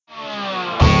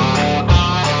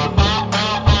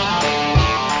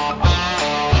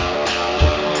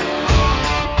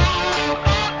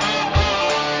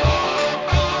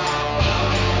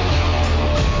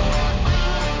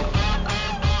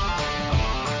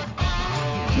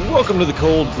Welcome to the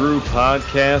Cold Brew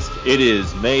Podcast. It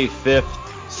is May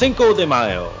 5th, Cinco de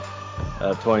Mayo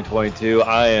of 2022.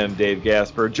 I am Dave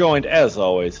Gasper, joined as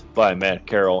always by Matt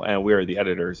Carroll, and we are the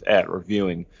editors at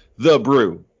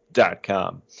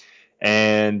reviewingthebrew.com.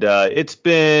 And it's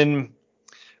been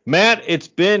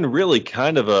really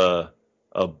kind of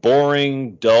a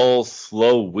boring, dull,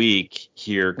 slow week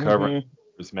here covering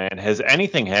Brewers, man. Has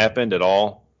anything happened at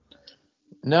all?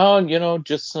 No,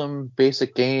 just some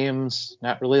basic games,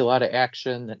 not really a lot of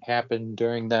action that happened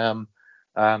during them.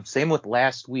 Same with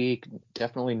last week,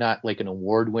 definitely not like an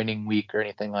award-winning week or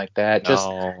anything like that. Just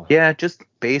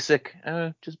basic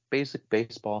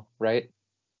baseball, right?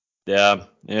 Yeah,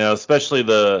 especially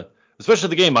the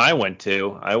game I went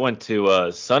to. I went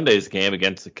to Sunday's game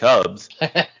against the Cubs,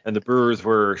 and the Brewers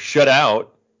were shut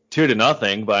out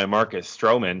 2-0 by Marcus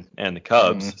Stroman and the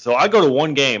Cubs. So I go to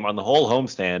one game on the whole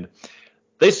homestand.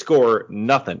 They score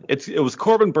nothing. It was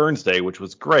Corbin Burns Day, which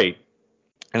was great,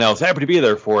 and I was happy to be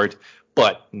there for it,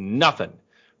 but nothing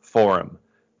for him.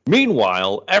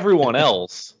 Meanwhile, everyone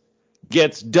else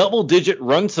gets double-digit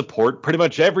run support pretty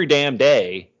much every damn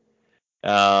day,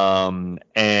 and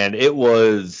it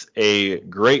was a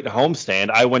great homestand.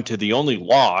 I went to the only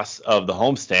loss of the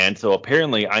homestand, so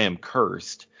apparently I am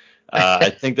cursed.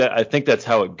 I think that's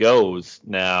how it goes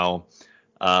now.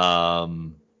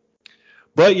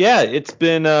 But yeah, it's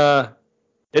been a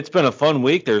fun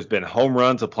week. There's been home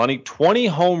runs aplenty. 20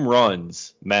 home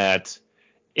runs, Matt,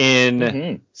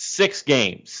 in 6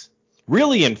 games.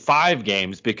 Really in 5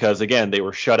 games because, again, they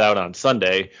were shut out on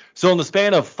Sunday. So in the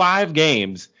span of 5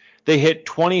 games, they hit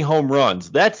 20 home runs.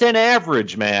 That's an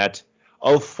average, Matt,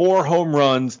 of 4 home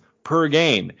runs per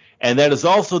game. And that is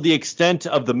also the extent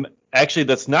of actually,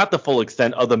 that's not the full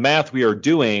extent of the math we are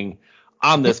doing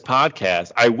on this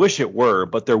podcast. I wish it were,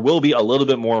 but there will be a little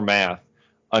bit more math,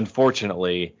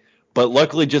 unfortunately. But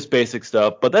luckily, just basic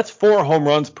stuff. But that's 4 home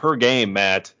runs per game,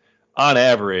 Matt, on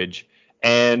average.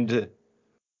 And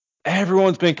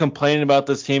everyone's been complaining about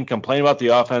this team, complaining about the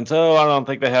offense. Oh, I don't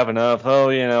think they have enough.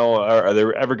 Oh, are they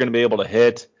ever going to be able to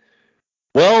hit?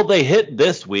 Well, they hit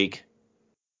this week.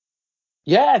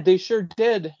 Yeah, they sure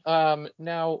did.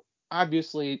 Now,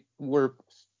 obviously, we're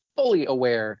fully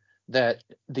aware that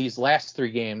these last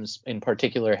 3 games in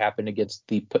particular happened against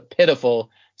the pitiful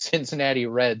Cincinnati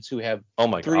Reds, who have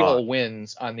 3 whole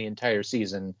wins on the entire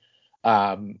season.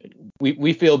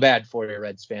 We feel bad for you,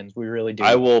 Reds fans. We really do.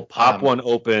 I will pop one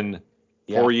open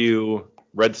for you,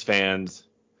 Reds fans,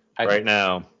 right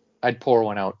now. I'd pour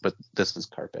one out, but this is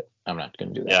carpet. I'm not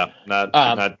going to do that. Yeah,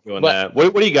 not doing that.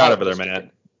 What do you got over there, Matt?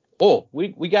 Oh,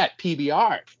 we got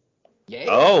PBR. Yeah.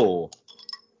 Oh.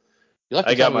 You'll have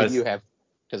to tell me what you have,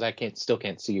 because I still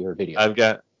can't see your video. I've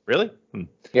got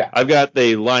Yeah. I've got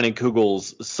the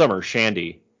Leinenkugels Summer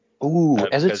Shandy. Ooh,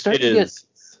 as it starts to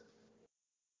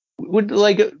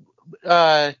get,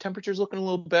 temperatures looking a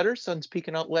little better. Sun's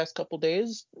peeking out the last couple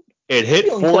days. It hit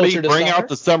 40. Bring out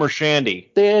the Summer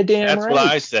Shandy. That's what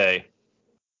I say.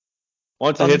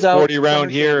 Once it hits 40 around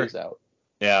here,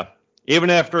 yeah. Even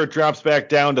after it drops back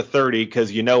down to 30, because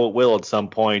it will at some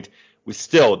point.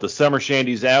 The Summer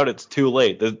Shandy's out. It's too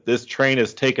late. This train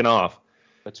has taken off.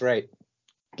 That's right.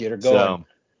 Get her going.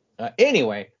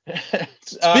 Anyway.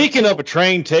 Speaking of a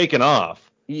train taking off.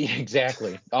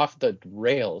 Exactly. Off the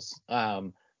rails.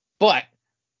 But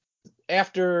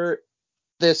after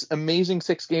this amazing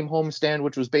 6-game homestand,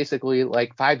 which was basically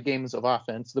like 5 games of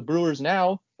offense, the Brewers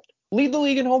now lead the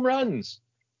league in home runs.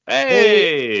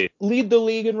 Hey! They lead the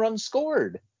league in runs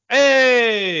scored.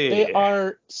 Hey! They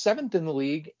are 7th in the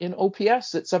league in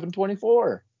OPS at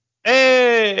 724.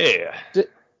 Hey!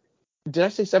 Did I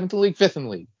say 7th in the league? 5th in the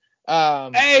league.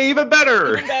 Hey, even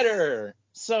better! Even better.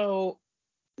 So,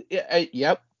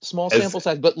 yep, small sample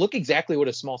size. But look exactly what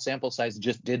a small sample size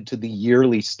just did to the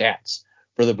yearly stats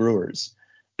for the Brewers.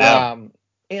 Yeah.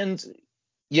 And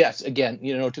yes, again,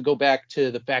 to go back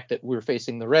to the fact that we're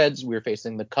facing the Reds, we're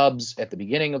facing the Cubs at the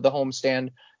beginning of the homestand,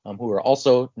 who are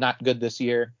also not good this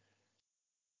year.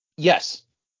 Yes,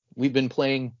 we've been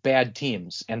playing bad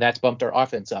teams, and that's bumped our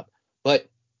offense up. But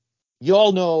you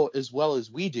all know as well as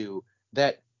we do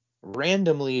that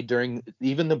randomly during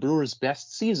even the Brewers'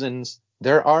 best seasons,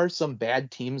 there are some bad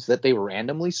teams that they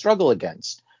randomly struggle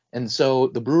against. And so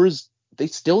the Brewers, they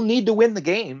still need to win the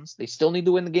games. They still need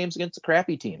to win the games against the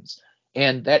crappy teams.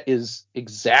 And that is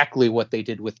exactly what they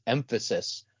did with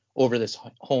emphasis over this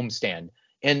homestand.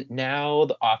 And now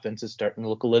the offense is starting to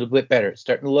look a little bit better. It's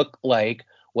starting to look like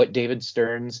what David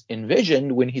Stearns envisioned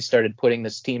when he started putting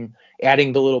this team,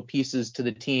 adding the little pieces to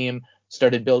the team,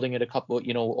 started building it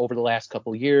over the last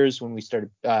couple of years when we started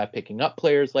picking up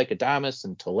players like Adames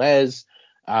and Tellez.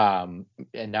 And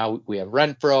now we have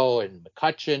Renfroe and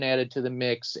McCutchen added to the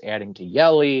mix, adding to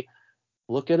Yelly.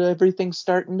 Look at everything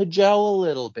starting to gel a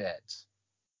little bit.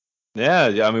 Yeah,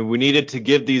 I mean, we needed to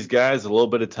give these guys a little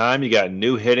bit of time. You got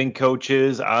new hitting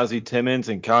coaches, Ozzie Timmons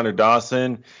and Connor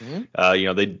Dawson.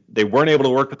 They weren't able to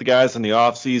work with the guys in the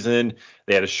offseason.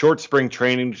 They had a short spring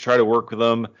training to try to work with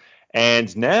them.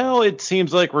 And now it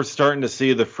seems like we're starting to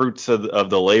see the fruits of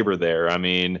the labor there. I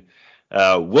mean,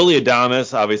 Willy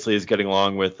Adames obviously is getting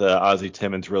along with Ozzie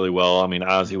Timmons really well. I mean,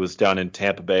 Ozzie was down in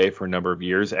Tampa Bay for a number of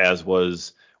years, as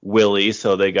was Willie,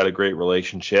 so they got a great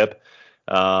relationship.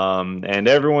 And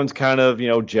everyone's kind of,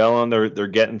 gelling. They're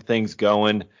getting things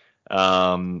going.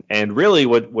 And really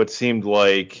what seemed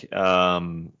like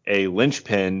a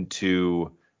linchpin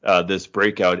to this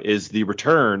breakout is the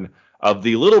return of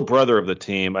the little brother of the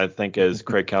team, I think, as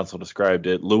Craig Counsell described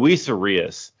it, Luis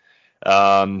Arias.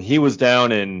 He was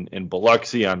down in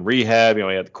Biloxi on rehab. He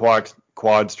had the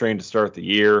quad strain to start the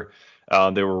year.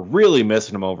 They were really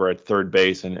missing him over at third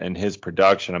base and his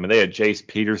production. I mean, they had Jace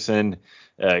Peterson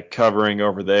covering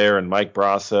over there and Mike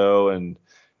Brasso, and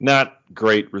not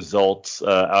great results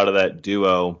out of that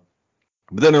duo.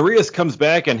 But then Arias comes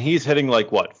back and he's hitting like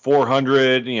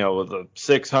 400, with a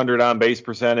 600 on base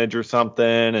percentage or something.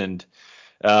 And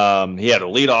he had a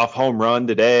leadoff home run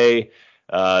today.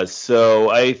 So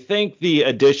I think the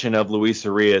addition of Luis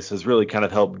Arias has really kind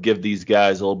of helped give these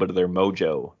guys a little bit of their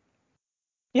mojo.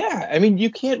 Yeah, I mean, you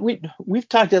can't. We've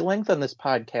talked at length on this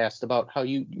podcast about how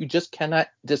you just cannot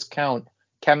discount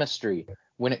chemistry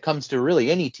when it comes to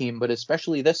really any team, but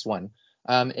especially this one.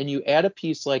 And you add a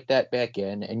piece like that back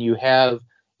in, and you have,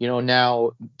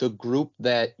 now the group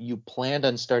that you planned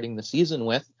on starting the season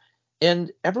with,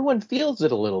 and everyone feels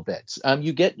it a little bit.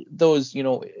 You get those,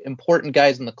 important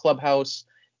guys in the clubhouse,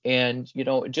 and,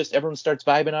 just everyone starts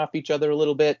vibing off each other a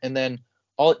little bit, and then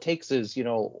all it takes is,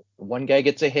 one guy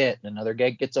gets a hit and another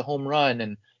guy gets a home run,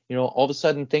 and all of a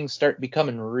sudden things start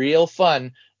becoming real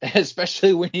fun,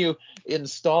 especially when you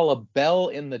install a bell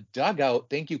in the dugout.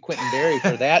 Thank you, Quentin Berry,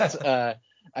 for that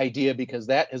idea, because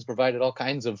that has provided all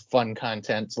kinds of fun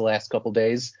content the last couple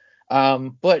days.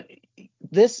 But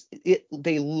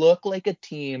they look like a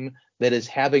team that is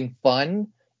having fun,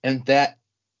 and that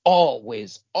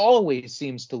always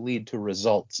seems to lead to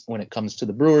results when it comes to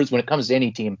the Brewers, when it comes to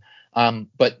any team.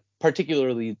 But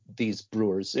particularly these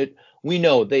Brewers, we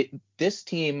know this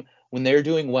team, when they're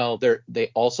doing well,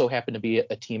 they also happen to be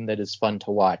a team that is fun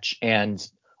to watch, and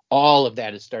all of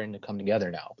that is starting to come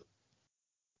together now.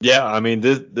 Yeah, I mean,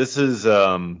 this is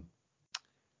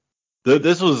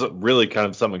this was really kind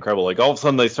of something incredible. Like, all of a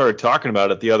sudden they started talking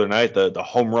about it the other night, the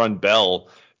home run bell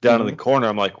down in the corner.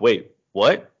 I'm like, wait,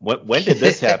 what? When did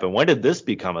this happen? When did this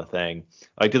become a thing?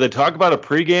 Like, did they talk about a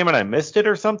pregame and I missed it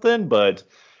or something? But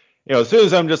as soon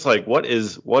as I'm just like, what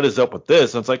is up with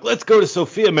this? And it's like, let's go to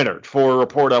Sophia Minnaert for a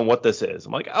report on what this is.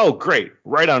 I'm like, oh, great,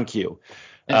 right on cue.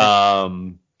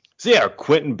 So yeah,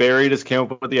 Quentin Berry just came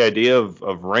up with the idea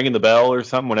of ringing the bell or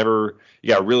something whenever you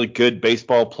got really good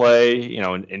baseball play,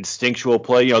 instinctual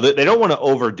play. They don't want to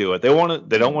overdo it. They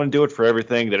don't want to do it for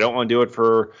everything. They don't want to do it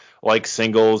for like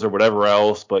singles or whatever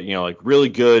else. But like really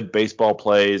good baseball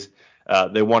plays,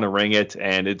 they want to ring it,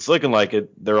 and it's looking like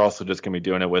it. They're also just going to be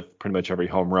doing it with pretty much every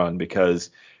home run,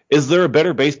 because is there a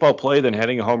better baseball play than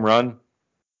hitting a home run?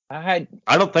 I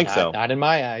don't think so. Not in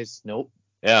my eyes. Nope.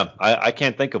 Yeah, I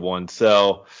can't think of one.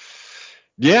 So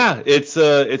yeah, it's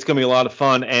going to be a lot of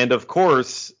fun, and of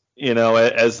course,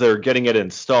 as they're getting it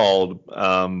installed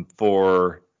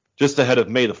for just ahead of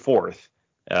May the 4th.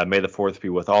 May the 4th be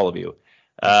with all of you.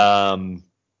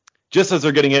 Just as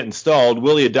they're getting it installed,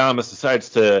 Willy Adames decides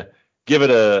to give it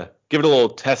a little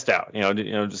test out.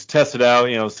 Just test it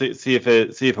out. See if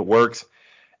it works,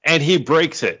 and he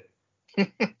breaks it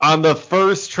on the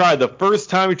first try. The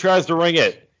first time he tries to ring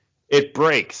it, it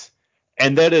breaks,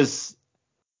 and that is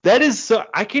so,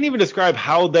 I can't even describe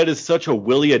how that is such a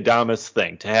Willy Adames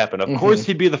thing to happen. Of course,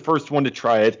 he'd be the first one to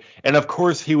try it, and of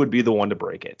course, he would be the one to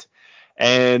break it.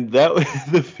 And that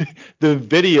the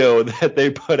video that they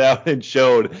put out and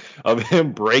showed of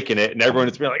him breaking it, and everyone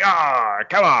is being like,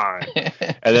 come on.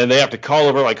 And then they have to call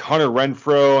over like Hunter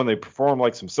Renfroe, and they perform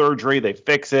like some surgery. They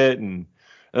fix it, and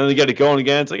then they get it going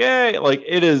again. It's like, hey, like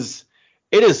it is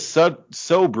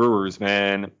so Brewers,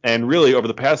 man. And really over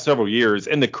the past several years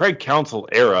in the Craig Counsell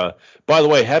era, by the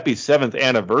way, happy 7th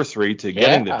anniversary to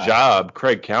getting the job,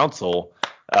 Craig Counsell.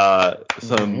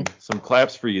 Some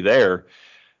claps for you there.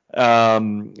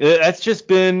 That's just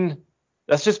been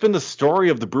the story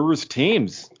of the Brewers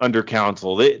teams under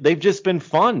Counsell. They've just been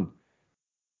fun.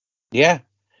 Yeah,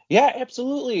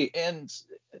 absolutely. And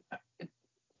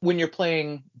when you're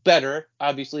playing better.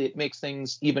 Obviously, it makes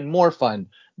things even more fun.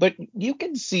 But you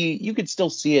could still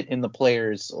see it in the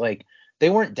players. Like, they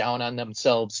weren't down on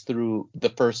themselves through the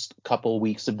first couple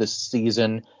weeks of this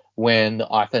season when the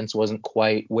offense wasn't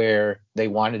quite where they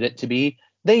wanted it to be.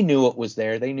 They knew it was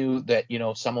there. They knew that,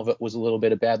 some of it was a little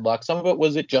bit of bad luck. Some of it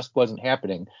was it just wasn't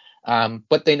happening.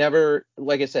 But they never,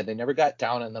 like I said, they never got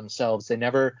down on themselves. They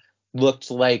never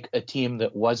looked like a team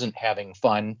that wasn't having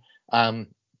fun.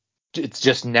 It's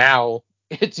just now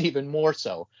it's even more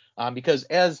so, because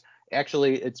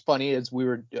it's funny, as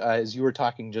you were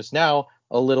talking just now,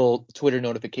 a little Twitter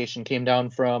notification came down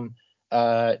from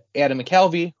Adam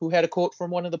McCalvey, who had a quote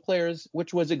from one of the players,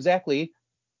 which was exactly,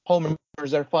 homers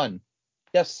are fun.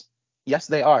 Yes,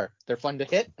 they are. They're fun to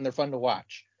hit and they're fun to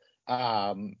watch.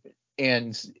 And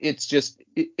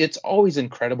it's always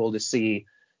incredible to see,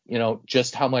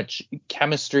 just how much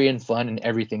chemistry and fun and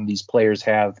everything these players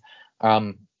have.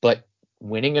 But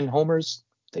winning and homers,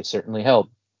 they certainly help.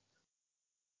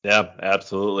 Yeah,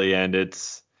 absolutely. And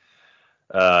it's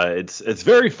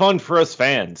very fun for us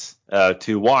fans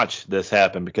to watch this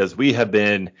happen, because we have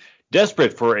been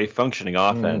desperate for a functioning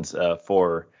offense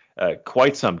for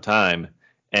quite some time.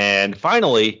 And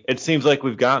finally, it seems like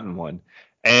we've gotten one.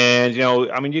 And,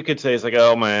 you could say it's like,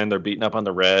 oh, man, they're beating up on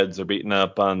the Reds. They're beating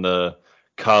up on the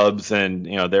Cubs and,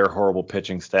 their horrible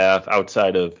pitching staff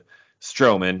outside of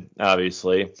Stroman,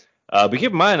 obviously. But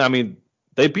keep in mind,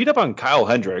 they beat up on Kyle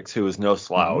Hendricks, who is no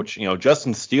slouch. Mm-hmm.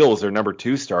 Justin Steele was their number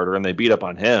 2 starter, and they beat up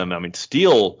on him.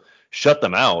 Steele shut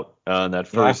them out in that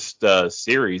first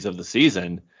series of the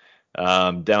season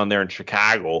down there in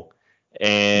Chicago.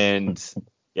 And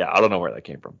yeah, I don't know where that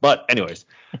came from. But anyways,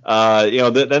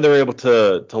 then they're able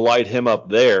to light him up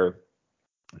there.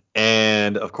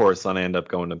 And, of course, then they end up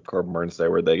going to Corbin Burns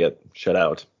there, where they get shut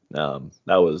out. That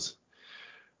was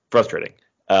frustrating.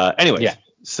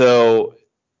 So,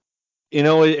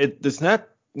 it's not,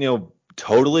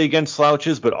 totally against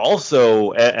slouches, but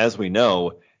also, as we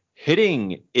know,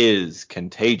 hitting is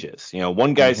contagious.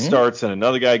 One guy starts and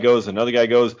another guy goes.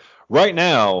 Right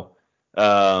now,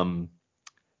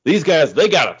 these guys, they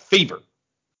got a fever.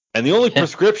 And the only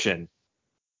prescription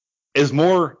is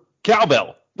more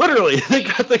cowbell. Literally, they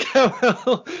got the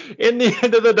cowbell in the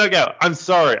end of the dugout. I'm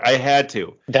sorry, I had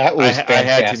to. That was fantastic. I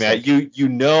had to,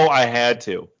 Matt. I had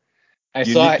to.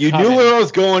 saw it you coming. knew where I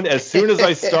was going as soon as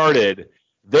I started.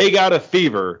 They got a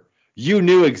fever. You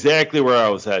knew exactly where I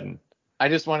was heading. I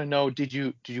just want to know, did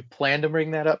you plan to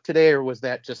bring that up today, or was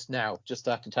that just now, just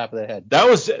off the top of the head? That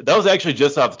was actually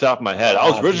just off the top of my head. I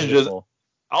was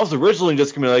originally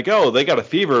just gonna be like, oh, they got a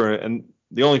fever, and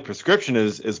the only prescription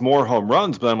is more home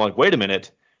runs. But I'm like, wait a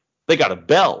minute, they got a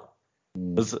bell.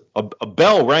 A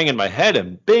bell rang in my head,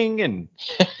 and bing, and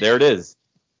there it is.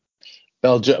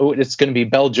 It's going to be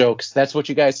bell jokes. That's what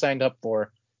you guys signed up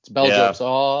for. It's bell jokes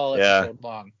all episode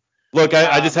long. Look,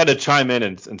 I just had to chime in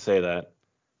and say that.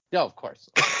 Yeah, of course.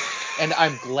 And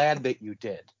I'm glad that you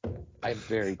did. I'm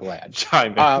very glad.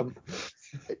 Chime in.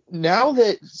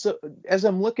 As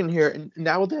I'm looking here,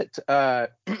 now that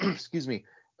excuse me,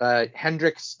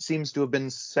 Hendricks seems to have been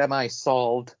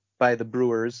semi-solved by the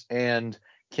Brewers, and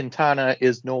Quintana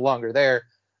is no longer there.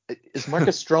 Is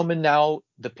Marcus Stroman now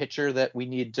the pitcher that we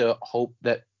need to hope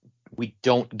that we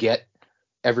don't get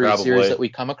every series that we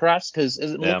come across? Because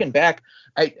looking back,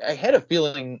 I had a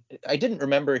feeling, I didn't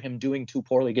remember him doing too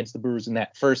poorly against the Brewers in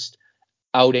that first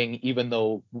outing, even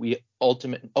though we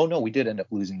did end up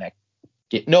losing that.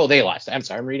 No, they lost. I'm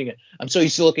sorry, I'm reading it. I'm so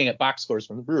used to looking at box scores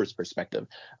from the Brewers' perspective.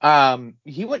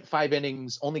 He went 5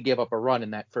 innings, only gave up a run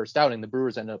in that first outing. The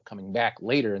Brewers ended up coming back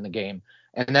later in the game,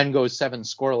 and then goes 7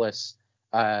 scoreless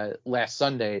last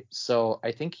Sunday. So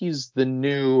I think he's the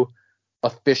new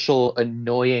official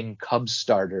annoying Cubs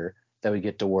starter that we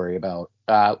get to worry about,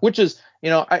 which is,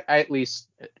 I at least,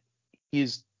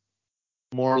 he's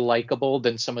more likable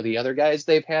than some of the other guys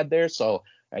they've had there. So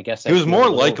I guess he was more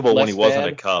likable when he wasn't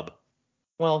a Cub.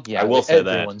 Well, yeah, I will say that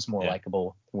everyone's more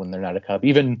likable when they're not a Cub.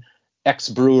 Even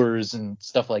ex-Brewers and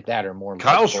stuff like that are more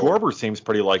Kyle likable. Schwarber seems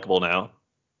pretty likable now.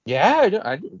 Yeah,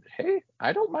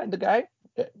 I don't mind the guy.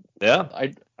 Yeah,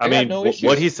 I mean, no issues.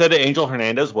 What he said to Angel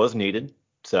Hernandez was needed,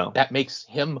 so that makes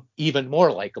him even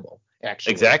more likable,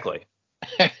 actually. Exactly.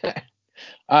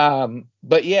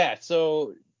 But yeah,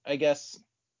 so I guess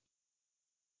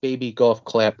baby golf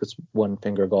clap, this one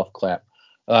finger golf clap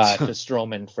to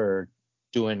Stroman for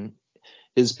doing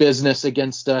his business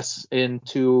against us in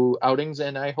 2 outings,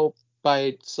 and I hope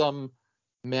by some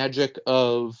magic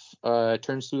of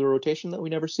turns through the rotation that we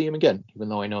never see him again, even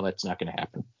though I know that's not going to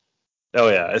happen. Oh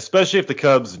yeah, especially if the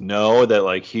Cubs know that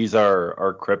like he's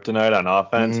our kryptonite on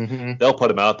offense, Mm-hmm. they'll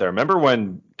put him out there. Remember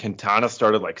when Quintana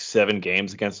started like 7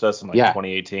 games against us in like Yeah.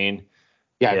 2018?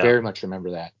 Yeah, I Yeah, very much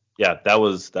remember that. yeah, that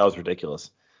was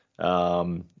ridiculous.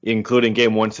 Including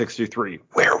game 163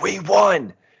 where we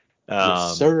won.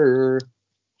 Yes, Um, sir.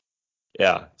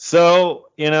 yeah, so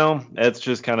it's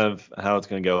just kind of how it's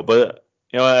going to go. But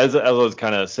as I was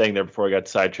kind of saying there before I got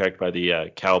sidetracked by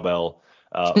the cowbell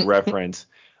reference.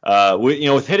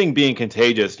 With hitting being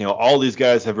contagious, all these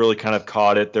guys have really kind of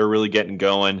caught it. They're really getting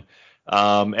going.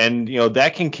 And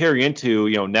that can carry into,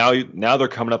 now they're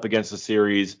coming up against a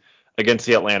series against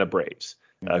the Atlanta Braves,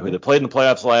 who Mm-hmm. they played in the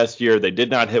playoffs last year. They did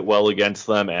not hit well against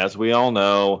them, as we all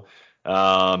know.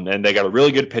 And they got a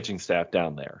really good pitching staff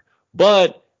down there.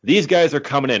 But these guys are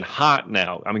coming in hot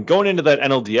now. I mean, going into that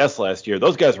NLDS last year,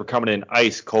 those guys were coming in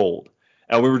ice cold.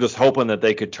 And we were just hoping that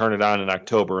they could turn it on in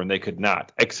October, and they could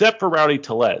not, except for Rowdy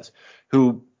Tellez,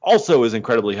 who also is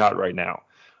incredibly hot right now.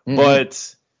 Mm-hmm.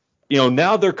 But,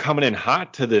 now they're coming in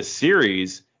hot to this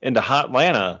series into hot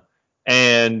Atlanta,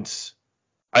 and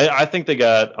I think they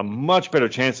got a much better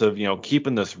chance of,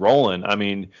 keeping this rolling. I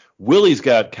mean, Willie's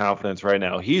got confidence right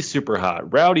now. He's super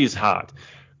hot. Rowdy's hot.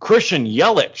 Christian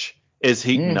Yelich is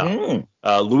heating up.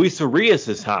 Mm-hmm. Luis Arias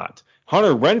is hot.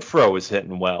 Hunter Renfroe is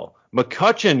hitting well.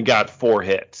 McCutchen got 4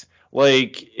 hits.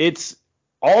 Like, it's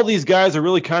all these guys are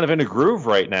really kind of in a groove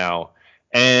right now.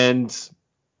 And,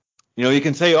 you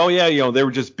can say, oh, yeah, they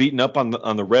were just beating up on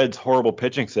the Reds' horrible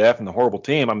pitching staff and the horrible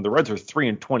team. I mean, the Reds are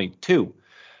 3-22.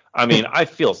 I mean, I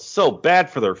feel so bad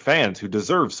for their fans who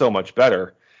deserve so much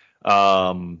better.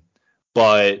 Um,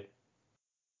 but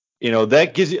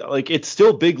that gives you like it's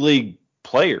still big league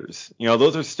players.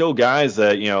 Those are still guys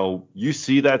that you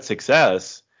see that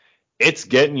success. It's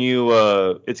getting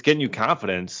you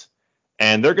confidence,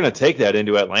 and they're going to take that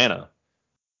into Atlanta.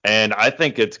 And I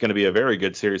think it's going to be a very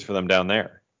good series for them down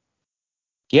there.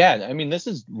 Yeah, I mean, this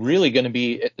is really going to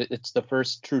be it's the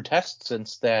first true test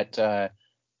since that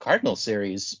Cardinal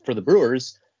series for the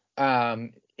Brewers.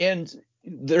 And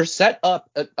they're set up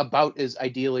about as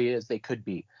ideally as they could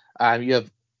be. You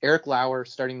have Eric Lauer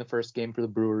starting the first game for the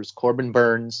Brewers, Corbin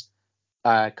Burns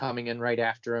coming in right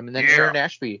after him, and then Aaron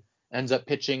Ashby ends up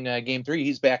pitching game 3.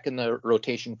 He's back in the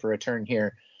rotation for a turn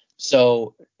here.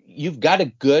 So you've got a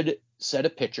good set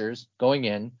of pitchers going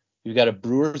in. You've got a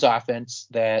Brewers offense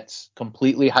that's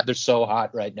completely hot. They're so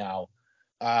hot right now.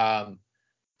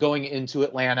 Going into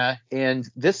Atlanta, and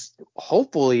this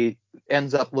hopefully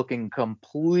ends up looking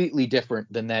completely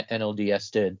different than that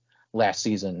NLDS did last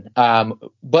season.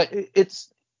 But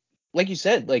it's like you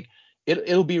said, like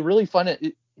it'll be really fun,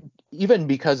 even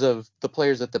because of the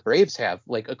players that the Braves have.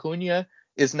 Like Acuna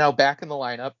is now back in the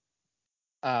lineup.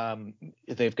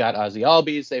 They've got Ozzy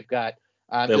Albies. They've got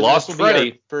They lost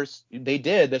Freddie. They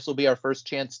did. This will be our first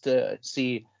chance to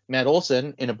see Matt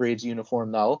Olson in a Braves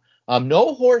uniform, though.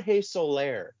 No Jorge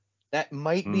Soler. That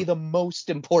might be the most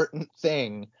important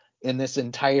thing in this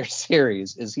entire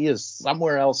series. Is he is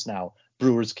somewhere else now?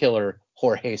 Brewers killer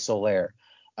Jorge Soler.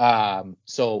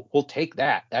 So we'll take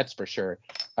that. That's for sure.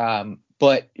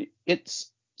 But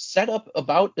it's set up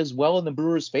about as well in the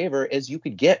Brewers' favor as you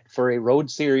could get for a road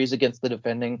series against the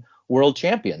defending world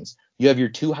champions. You have your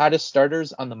 2 hottest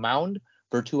starters on the mound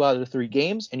for 2 out of the 3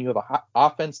 games, and you have a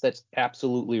offense that's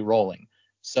absolutely rolling.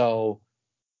 So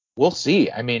we'll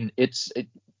see. I mean,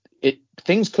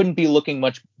 things couldn't be looking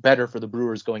much better for the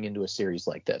Brewers going into a series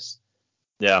like this.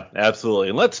 Yeah, absolutely.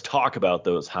 And let's talk about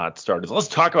those hot starters. Let's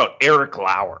talk about Eric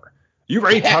Lauer. You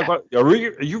ready to talk about? Are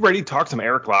you ready to talk some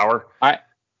Eric Lauer?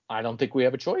 I don't think we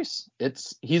have a choice.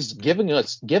 He's given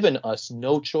us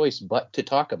no choice but to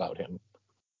talk about him.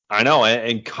 I know,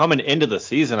 and coming into the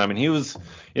season, I mean, he was,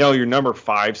 your number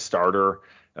 5 starter.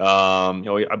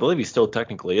 I believe he still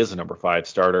technically is a number 5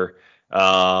 starter.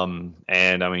 And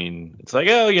I mean, it's like,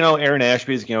 Aaron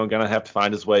Ashby's, gonna have to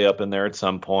find his way up in there at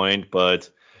some point. But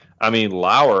I mean,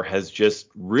 Lauer has just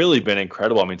really been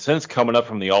incredible. I mean, since coming up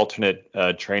from the alternate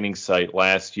training site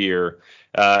last year,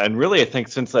 and really, I think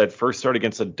since that first start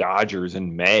against the Dodgers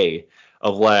in May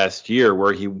of last year,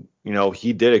 where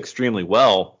he did extremely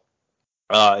well.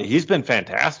 He's been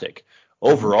fantastic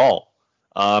overall.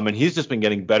 And he's just been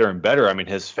getting better and better. I mean,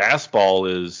 his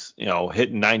fastball is,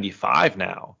 hitting 95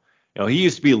 now. He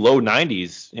used to be low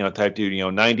 90s, type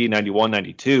dude, 90, 91,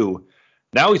 92.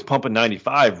 Now he's pumping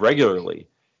 95 regularly.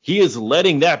 He is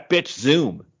letting that bitch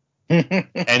zoom.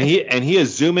 and he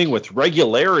is zooming with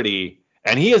regularity,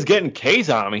 and he is getting Ks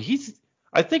on. I mean,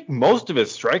 I think most of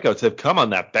his strikeouts have come on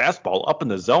that fastball up in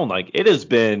the zone. Like, it has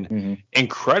been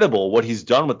incredible what he's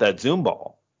done with that zoom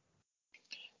ball.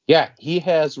 Yeah, he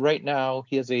has right now,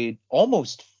 he has a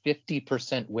almost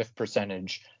 50% whiff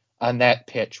percentage on that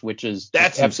pitch, which is just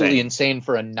That's absolutely insane. insane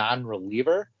for a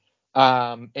non-reliever.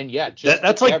 And yeah, just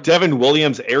That's like Devin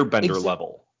Williams airbender exa-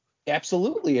 level.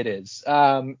 absolutely it is.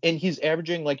 And he's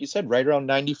averaging, like you said, right around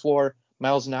 94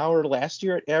 miles an hour. Last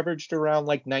year it averaged around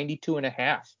like 92 and a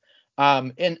half.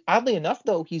 And oddly enough,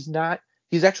 though, he's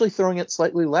actually throwing it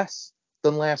slightly less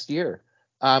than last year.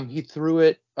 He threw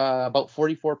it about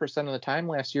 44% of the time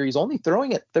last year. He's only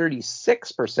throwing it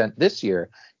 36% this year.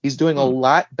 He's doing a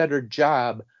lot better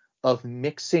job of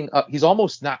mixing up. He's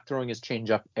almost not throwing his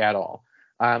changeup at all.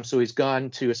 So he's gone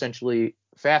to essentially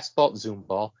fastball, zoom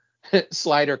ball,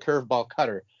 slider, curveball,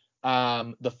 cutter.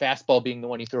 The fastball being the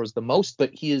one he throws the most,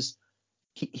 but he's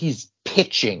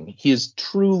pitching. He is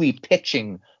truly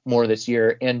pitching more this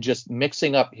year and just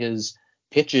mixing up his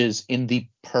pitches in the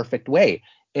perfect way.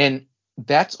 And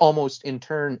that's almost in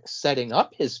turn setting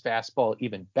up his fastball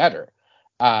even better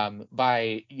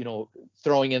by,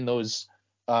 throwing in those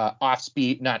not off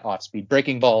speed,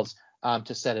 breaking balls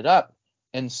to set it up.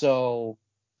 And so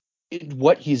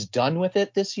what he's done with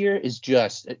it this year is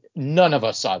just, none of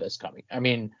us saw this coming. I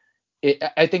mean,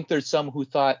 I think there's some who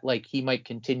thought like he might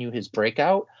continue his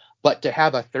breakout, but to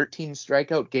have a 13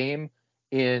 strikeout game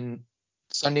in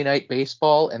Sunday Night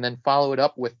Baseball and then follow it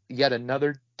up with yet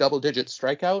another double-digit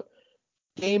strikeout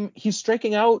game, he's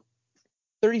striking out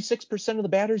 36% of the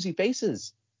batters he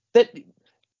faces. That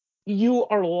you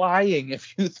are lying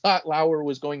if you thought Lauer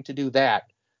was going to do that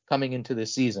coming into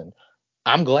this season.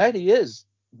 I'm glad he is,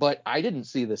 but I didn't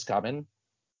see this coming.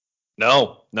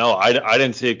 No, I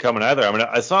didn't see it coming either. I mean,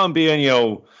 I saw him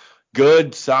being,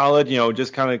 good, solid,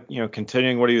 just kind of,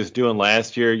 continuing what he was doing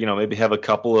last year, maybe have a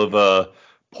couple of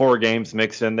poor games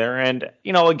mixed in there. And,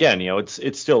 again,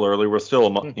 it's still early. We're still,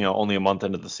 only a month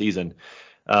into the season.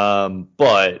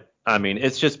 But I mean,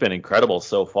 it's just been incredible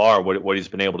so far what he's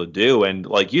been able to do. And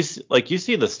you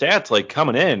see the stats like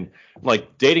coming in,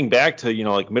 like dating back to,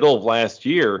 like middle of last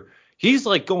year. He's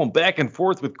like going back and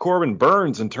forth with Corbin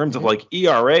Burns in terms of like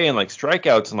ERA and like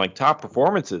strikeouts and like top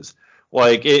performances.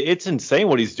 Like it's insane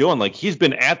what he's doing. Like he's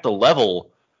been at the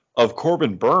level of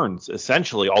Corbin Burns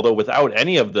essentially, although without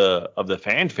any of the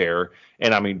fanfare.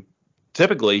 And I mean,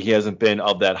 typically he hasn't been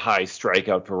of that high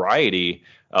strikeout variety,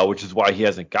 which is why he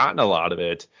hasn't gotten a lot of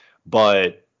it.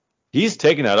 But he's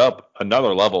taken that up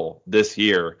another level this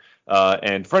year.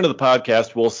 And friend of the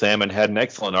podcast, Will Salmon, had an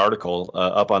excellent article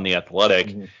up on The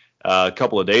Athletic a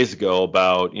couple of days ago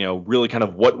about, really kind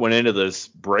of what went into this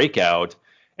breakout.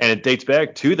 And it dates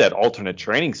back to that alternate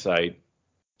training site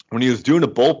when he was doing a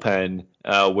bullpen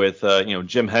with,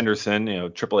 Jim Henderson,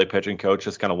 AAA pitching coach,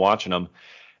 just kind of watching him.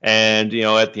 And,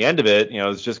 at the end of it, it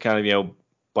was just kind of,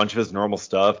 bunch of his normal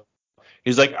stuff.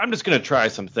 He's like, I'm just going to try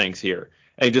some things here.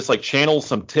 And he just like channels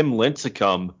some Tim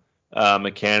Lincecum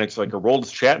mechanics, like a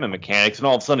Aroldis Chapman mechanics. And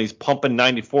all of a sudden he's pumping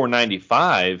 94,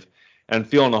 95 and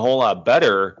feeling a whole lot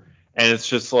better. And it's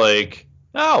just like,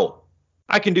 oh,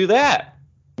 I can do that.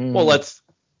 Well,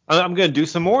 I'm going to do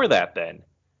some more of that then.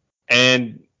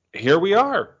 And here we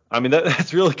are. I mean,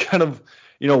 that's really kind of,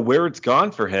 where it's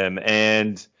gone for him.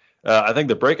 And I think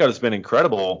the breakout has been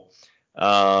incredible.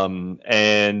 And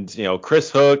Chris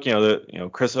Hook,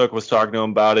 Chris Hook was talking to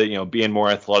him about it, being more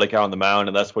athletic out on the mound,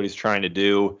 and that's what he's trying to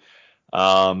do.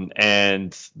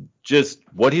 And just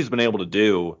what he's been able to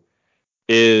do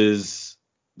is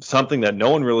something that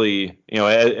no one really,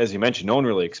 as you mentioned, no one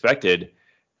really expected.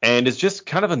 And it's just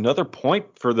kind of another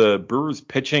point for the Brewers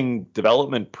pitching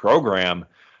development program,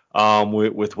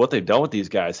 with what they've done with these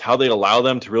guys, how they allow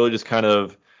them to really just kind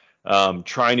of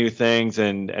try new things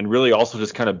and really also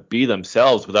just kind of be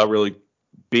themselves without really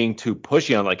being too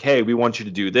pushy on like, hey, we want you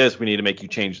to do this. We need to make you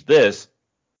change this.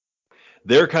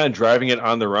 They're kind of driving it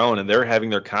on their own and they're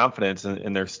having their confidence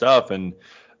in their stuff. And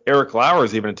Eric Lauer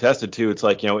has even attested to, it's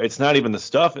like, it's not even the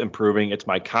stuff improving. It's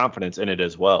my confidence in it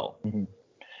as well. Mm-hmm.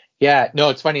 Yeah, no,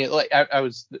 it's funny. Like I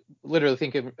was literally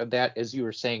thinking of that as you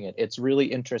were saying it. It's really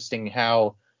interesting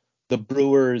how the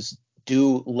Brewers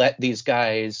do let these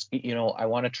guys, I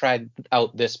want to try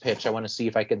out this pitch. I want to see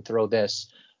if I can throw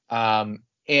this. And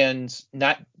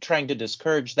not trying to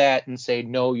discourage that and say,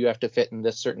 no, you have to fit in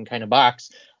this certain kind of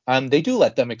box. They do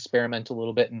let them experiment a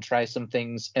little bit and try some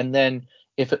things. And then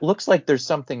if it looks like there's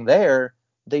something there,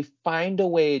 they find a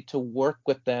way to work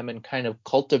with them and kind of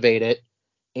cultivate it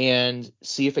and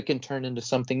see if it can turn into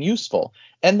something useful.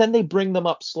 And then they bring them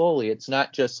up slowly. It's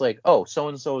not just like, oh,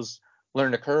 so-and-so's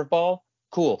learned a curveball.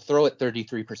 Cool. Throw it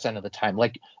 33% of the time.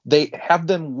 Like they have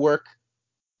them work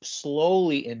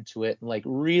slowly into it and like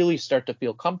really start to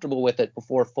feel comfortable with it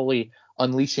before fully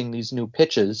unleashing these new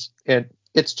pitches. And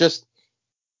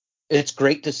it's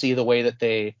great to see the way that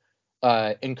they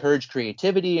encourage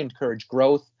creativity, encourage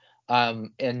growth,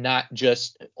 and not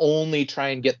just only try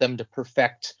and get them to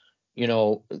perfect,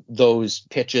 those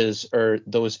pitches or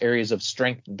those areas of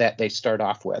strength that they start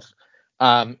off with.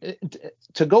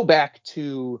 To go back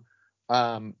to,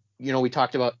 we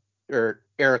talked about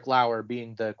Eric Lauer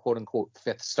being the quote unquote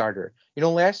fifth starter.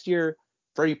 Last year,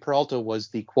 Freddie Peralta was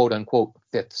the quote unquote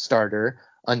fifth starter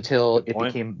until it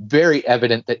became very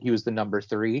evident that he was the number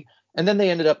 3. And then they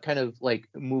ended up kind of like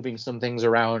moving some things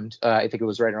around. I think it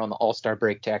was right around the All-Star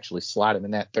break to actually slot him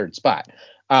in that third spot.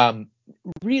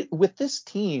 With this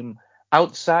team,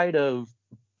 outside of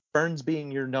Burns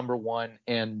being your number 1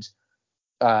 and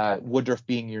Woodruff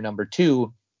being your number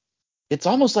 2, it's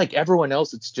almost like everyone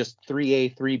else. It's just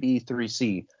 3A, 3B,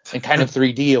 3C, and kind of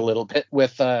 3D a little bit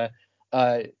with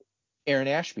Aaron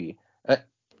Ashby.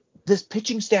 This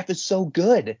pitching staff is so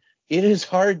good. It is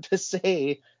hard to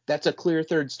say that's a clear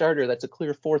third starter. That's a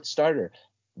clear fourth starter.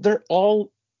 They're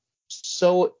all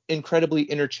so incredibly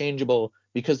interchangeable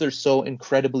because they're so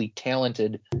incredibly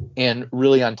talented and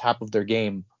really on top of their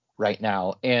game right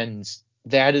now. And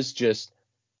that is just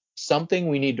something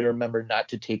we need to remember not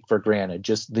to take for granted.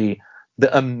 Just the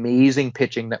amazing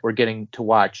pitching that we're getting to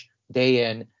watch day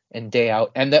in and day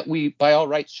out, and that we by all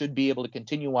rights should be able to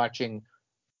continue watching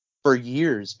for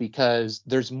years, because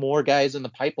there's more guys in the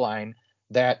pipeline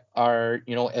that are,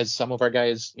 as some of our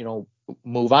guys,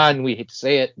 move on, we hate to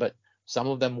say it, but some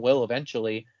of them will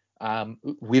eventually.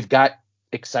 We've got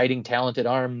exciting, talented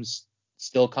arms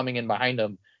still coming in behind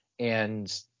them,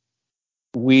 and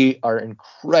we are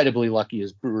incredibly lucky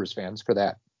as Brewers fans for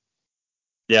that.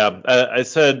 Yeah, I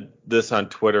said this on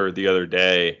Twitter the other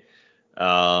day,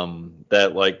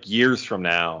 that like years from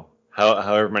now,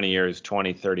 however many years,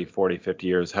 20, 30, 40, 50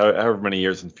 years, however many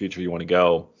years in the future you want to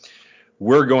go,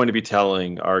 we're going to be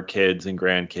telling our kids and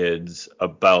grandkids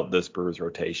about this Brewers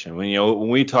rotation. When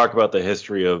we talk about the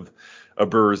history of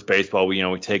Brewers baseball,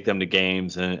 we take them to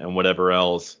games and whatever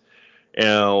else.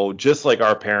 Just like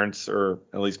our parents, or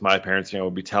at least my parents,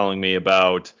 would be telling me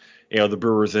about, the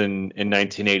Brewers in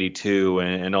 1982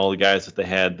 and all the guys that they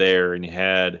had there. And you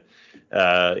had,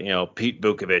 Pete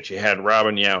Vukovich, you had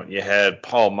Robin Yount, you had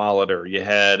Paul Molitor, you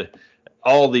had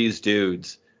all these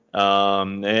dudes.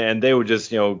 And they would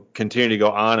just, continue to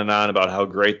go on and on about how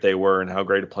great they were and how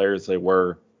great of players they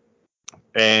were.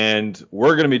 And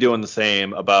we're going to be doing the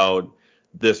same about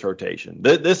this rotation.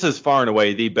 This is far and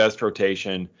away the best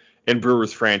rotation in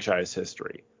Brewers franchise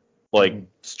history. Like,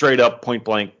 straight up, point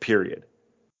blank, period.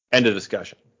 End of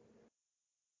discussion.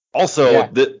 Also,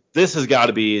 this has got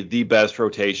to be the best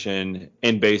rotation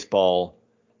in baseball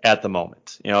at the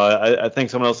moment. I think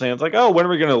someone else saying it's like, oh, when are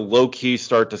we going to low key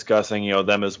start discussing,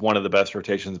 them as one of the best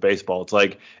rotations in baseball? It's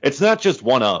like, it's not just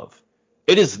one of,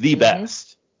 it is the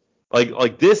best.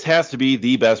 Like this has to be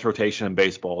the best rotation in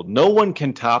baseball. No one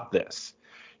can top this.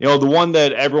 The one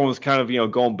that everyone was kind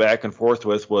of, going back and forth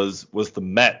with was the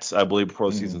Mets, I believe, before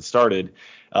the season started.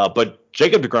 But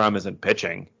Jacob deGrom isn't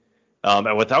pitching.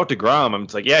 And without deGrom,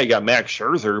 it's like, yeah, you got Max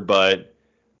Scherzer, but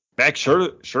Max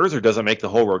Scherzer doesn't make the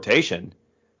whole rotation.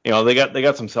 They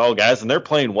got some solid guys, and they're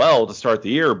playing well to start the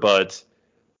year, but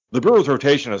the Brewers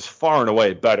rotation is far and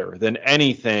away better than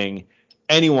anything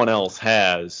anyone else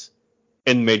has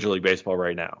in Major League Baseball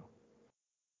right now.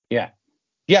 Yeah,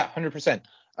 100%.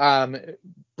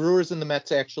 Brewers and the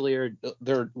Mets actually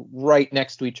they're right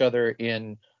next to each other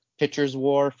in pitchers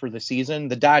war for the season.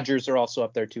 The Dodgers are also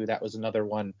up there too. That was another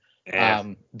one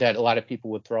that a lot of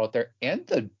people would throw out there. And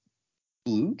the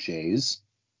Blue Jays.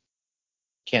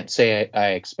 Can't say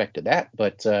I expected that,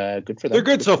 but good for them. They're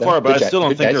good so far, but I still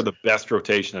don't think they're the best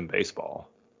rotation in baseball.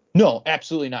 No,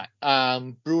 absolutely not.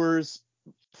 Brewers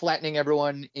flattening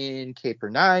everyone in K per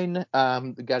 9.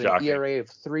 Got an ERA of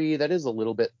 3. That is a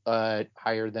little bit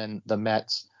higher than the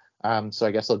Mets. So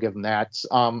I guess I'll give them that.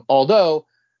 Although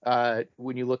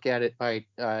when you look at it by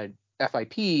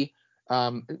FIP,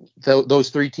 those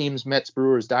 3 teams, Mets,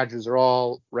 Brewers, Dodgers, are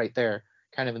all right there,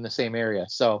 kind of in the same area.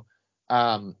 So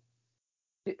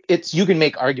you can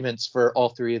make arguments for all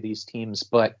 3 of these teams,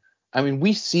 but I mean,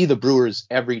 we see the Brewers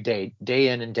every day, day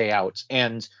in and day out.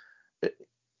 And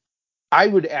I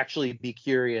would actually be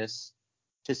curious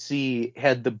to see,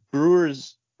 had the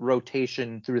Brewers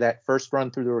rotation through that first run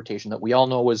through the rotation that we all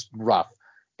know was rough,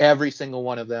 every single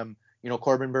one of them,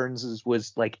 Corbin Burns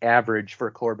was like average for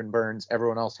Corbin Burns.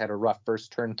 Everyone else had a rough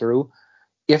first turn through.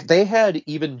 If they had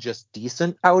even just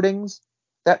decent outings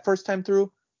that first time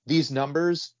through, these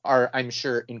numbers are, I'm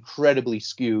sure, incredibly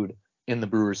skewed in the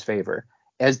Brewers' favor.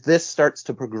 As this starts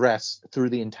to progress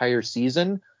through the entire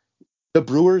season, the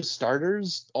Brewers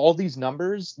starters, all these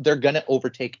numbers, they're going to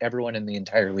overtake everyone in the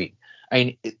entire league. I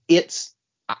mean, it's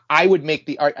I would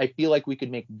make I feel like we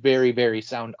could make very, very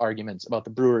sound arguments about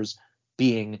the Brewers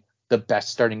being the best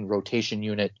starting rotation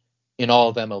unit in all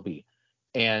of MLB.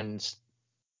 And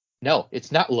no,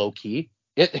 it's not low key.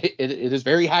 It is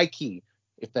very high key,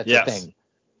 if that's a thing.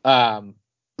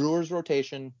 Brewers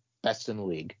rotation, best in the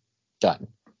league. Done.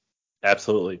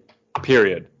 Absolutely.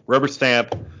 Period. Rubber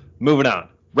stamp. Moving on.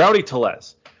 Rowdy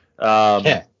Tellez.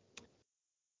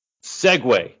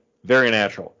 Segue. Very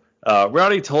natural.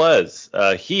 Rowdy Tellez,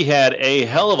 he had a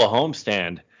hell of a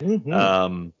homestand.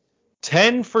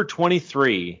 10 for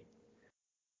 23,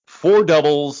 4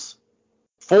 doubles,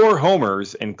 4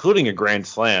 homers, including a grand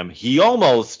slam. He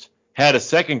almost had a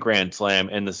second grand slam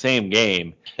in the same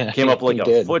game. Came up like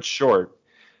a foot short.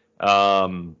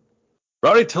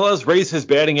 Rowdy Tellez raised his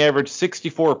batting average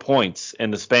 64 points in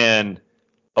the span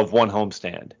of one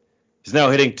homestand. He's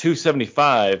now hitting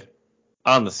 275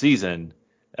 on the season.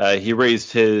 He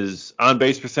raised his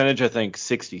on-base percentage, I think,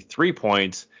 63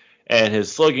 points, and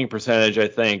his slugging percentage, I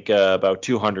think, about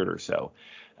 200 or so.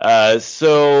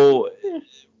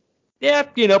 Yeah,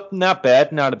 not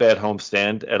bad. Not a bad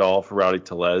homestand at all for Rowdy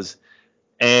Tellez.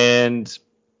 And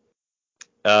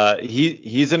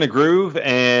he's in a groove,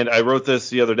 and I wrote this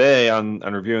the other day on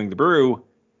reviewing the Brew.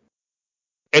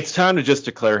 It's time to just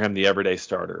declare him the everyday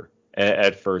starter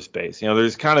at first base.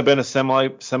 There's kind of been a semi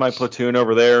platoon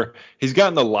over there. He's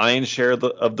gotten the lion's share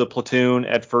of the platoon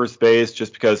at first base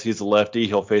just because he's a lefty.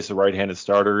 He'll face the right-handed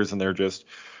starters, and they're just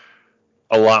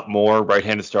a lot more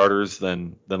right-handed starters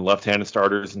than left-handed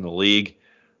starters in the league.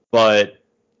 But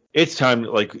it's time,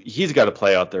 he's got to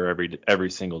play out there every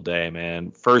single day,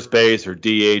 man. First base or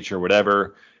DH or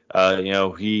whatever.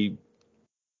 He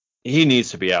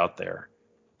needs to be out there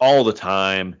all the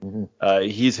time.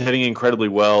 He's hitting incredibly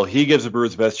well. He gives the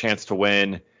Brewers the best chance to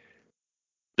win.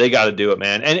 They got to do it,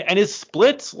 man. And his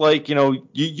splits,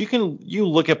 you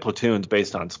look at platoons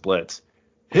based on splits.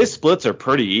 His splits are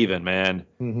pretty even, man.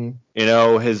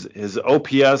 His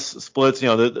OPS splits,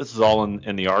 this is all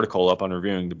in the article up on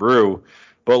Reviewing the Brew,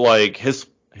 but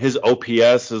his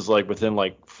OPS is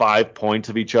within 5 points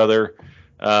of each other,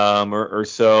 or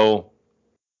so.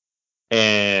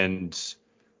 And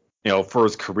for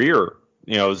his career,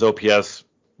 his OPS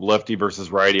lefty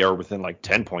versus righty are within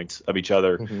 10 points of each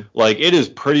other. It is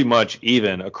pretty much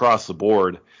even across the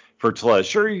board for Tellez.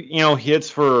 Sure, he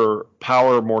hits for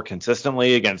power more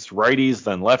consistently against righties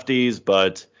than lefties,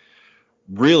 but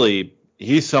really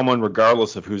he's someone,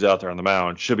 regardless of who's out there on the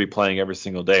mound, should be playing every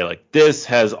single day. This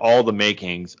has all the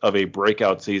makings of a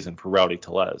breakout season for Rowdy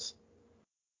Tellez.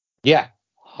 Yeah,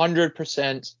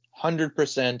 100%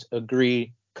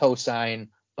 agree, co-sign,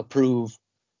 approve,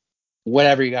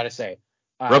 whatever you got to say.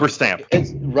 Rubber stamp.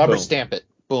 Stamp it.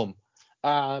 Boom.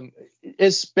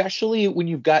 Especially when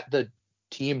you've got the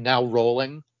team now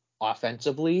rolling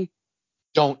offensively.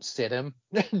 Don't sit him.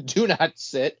 Do not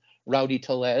sit Rowdy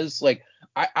Tellez.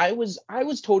 I was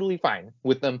totally fine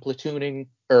with them platooning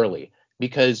early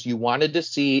because you wanted to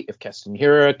see if Keston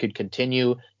Hiura could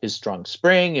continue his strong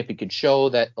spring, if he could show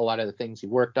that a lot of the things he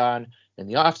worked on in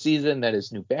the offseason, that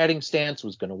his new batting stance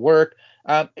was going to work.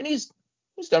 And he's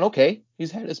done okay.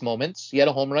 He's had his moments. He had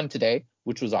a home run today,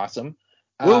 which was awesome.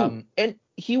 And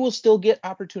he will still get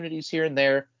opportunities here and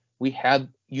there. We have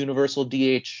universal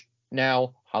DH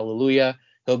now. Hallelujah.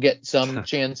 He'll get some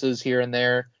chances here and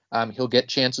there. He'll get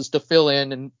chances to fill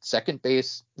in second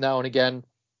base now and again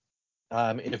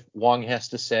if Wong has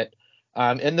to sit.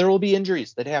 And there will be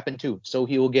injuries that happen too. So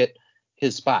he will get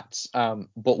his spots.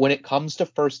 But when it comes to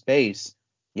first base,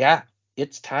 yeah,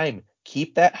 it's time.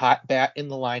 Keep that hot bat in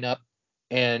the lineup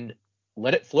and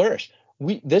let it flourish.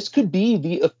 This could be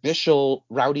the official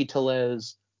Rowdy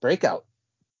Tellez breakout.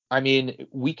 I mean,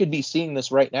 we could be seeing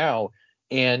this right now,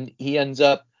 and he ends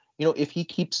up, if he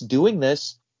keeps doing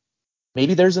this,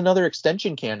 maybe there's another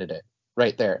extension candidate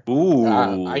right there. Ooh.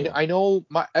 I know.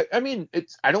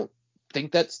 I don't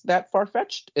think that's that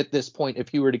far-fetched at this point.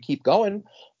 If you were to keep going,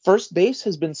 first base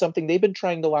has been something they've been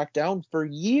trying to lock down for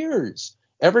years.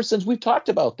 Ever since we've talked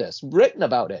about this, written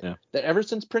about it, that ever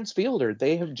since Prince Fielder,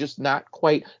 they have just not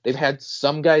quite. They've had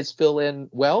some guys fill in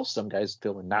well, some guys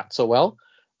fill in not so well,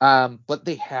 but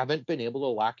they haven't been able to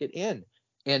lock it in.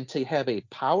 And to have a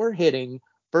power hitting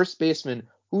first baseman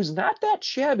who's not that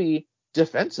shabby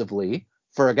defensively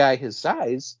for a guy his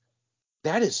size,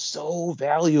 that is so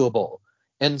valuable.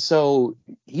 And so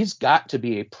he's got to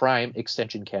be a prime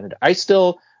extension candidate. I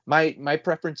still, my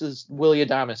preference is Willy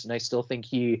Adames, and I still think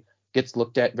he gets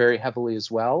looked at very heavily as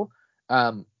well.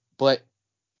 But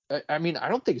I mean, I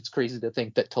don't think it's crazy to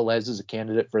think that Tellez is a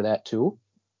candidate for that too.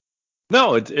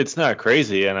 No, it's not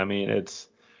crazy. And I mean, it's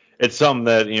it's something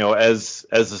that, as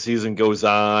the season goes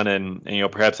on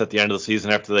and perhaps at the end of the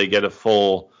season after they get a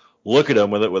full look at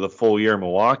him with a full year in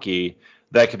Milwaukee,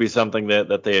 that could be something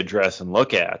that they address and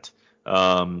look at.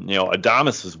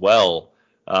 Adames as well.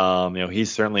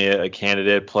 He's certainly a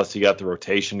candidate. Plus, you got the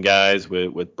rotation guys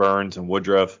with Burns and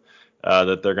Woodruff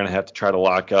that they're going to have to try to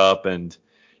lock up. And,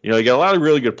 you got a lot of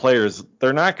really good players.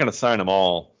 They're not going to sign them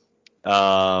all.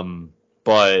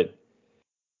 But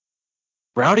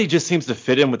Rowdy just seems to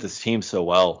fit in with this team so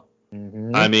well.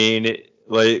 Mm-hmm. I mean,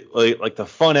 like the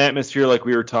fun atmosphere, like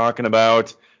we were talking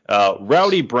about.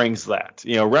 Rowdy brings that.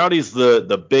 Rowdy's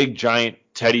the big giant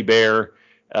teddy bear,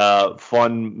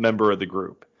 fun member of the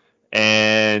group,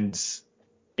 and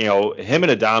him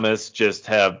and Adames just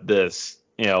have this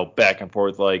back and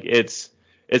forth. Like it's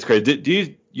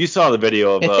crazy. You saw the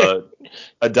video of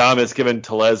Adames giving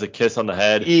Tellez a kiss on the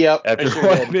head after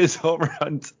one of his home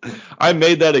runs? I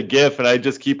made that a GIF, and I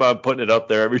just keep on putting it up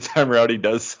there every time Rowdy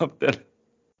does something.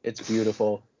 It's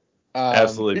beautiful.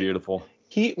 Absolutely beautiful.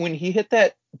 When he hit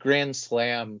that grand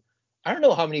slam, I don't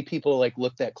know how many people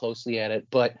looked that closely at it,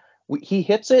 but he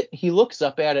hits it. He looks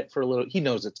up at it for a little. He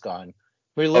knows it's gone,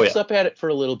 but he looks up at it for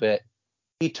a little bit.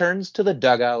 He turns to the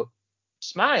dugout,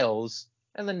 smiles,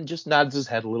 and then just nods his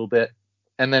head a little bit,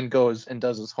 and then goes and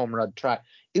does his home run trot.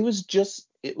 It was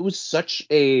such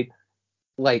a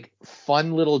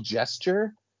fun little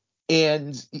gesture,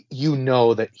 and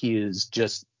that he is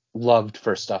just loved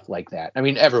for stuff like that. I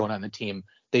mean, everyone on the team,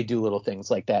 they do little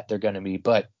things like that. They're going to be,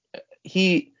 but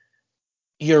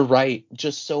you're right.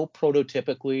 Just so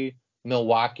prototypically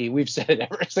Milwaukee. We've said it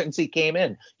ever since he came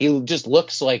in. He just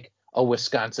looks like a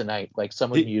Wisconsinite, like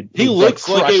someone he looks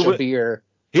crush a beer.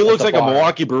 He looks like a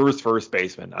Milwaukee Brewers first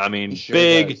baseman. I mean, sure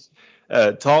big,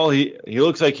 tall. He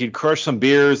looks like he'd crush some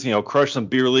beers, crush some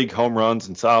beer league home runs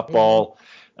in softball.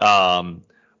 Mm-hmm.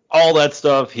 All that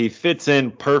stuff. He fits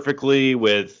in perfectly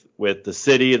with the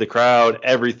city, the crowd,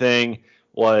 everything.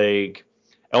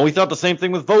 And we thought the same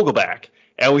thing with Vogelback.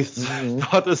 And we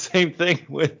thought the same thing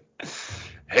with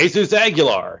Jesus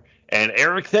Aguilar and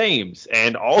Eric Thames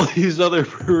and all these other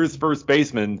Brewers first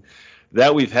basemen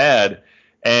that we've had.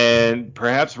 And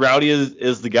perhaps Rowdy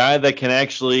is the guy that can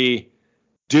actually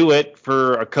do it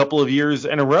for a couple of years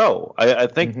in a row. I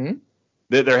think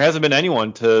that there hasn't been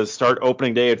anyone to start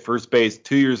opening day at first base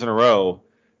 2 years in a row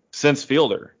since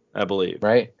Fielder, I believe.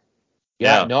 Right.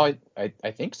 Yeah. No,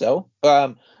 I think so.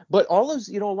 But all those,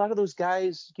 a lot of those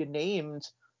guys you named,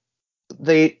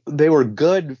 they were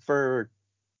good for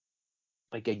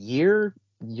a year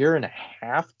and a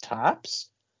half tops.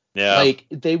 Yeah.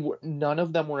 None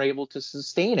of them were able to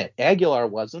sustain it. Aguilar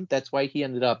wasn't. That's why he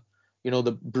ended up,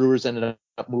 the Brewers ended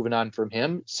up moving on from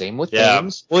him. Same with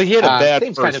Thames. Well, he had a bad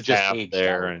Thames first kind of just half aged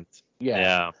there, out. and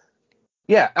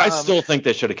Yeah. I still think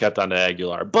they should have kept on to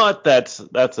Aguilar, but that's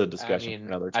a discussion for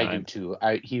another time. I do too.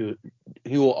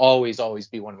 He will always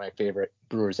be one of my favorite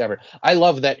Brewers ever. I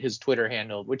love that his Twitter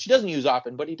handle, which he doesn't use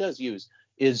often, but he does use,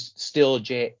 is still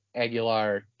J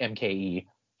Aguilar MKE.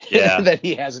 Yeah. That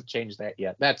he hasn't changed that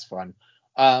yet. That's fun.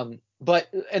 But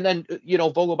and then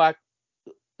Vogelback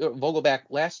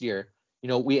last year,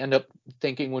 we end up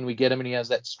thinking when we get him and he has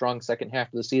that strong second half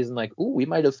of the season, we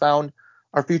might have found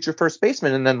our future first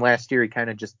baseman. And then last year he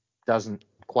kind of just doesn't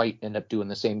quite end up doing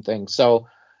the same thing. So,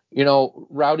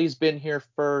 Rowdy's been here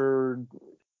for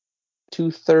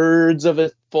 2/3 of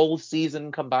a full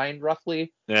season combined,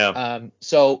 roughly. Yeah.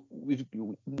 So we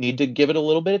need to give it a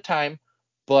little bit of time,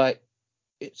 but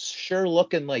it's sure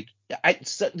looking like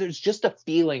there's just a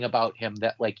feeling about him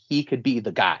that he could be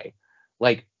the guy,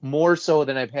 more so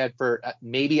than I've had for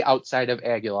maybe outside of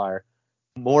Aguilar,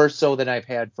 more so than I've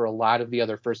had for a lot of the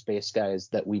other first base guys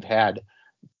that we've had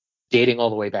dating all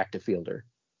the way back to Fielder.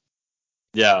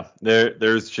 Yeah,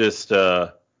 there's just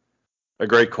a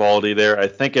great quality there. I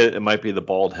think it might be the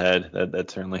bald head that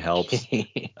certainly helps.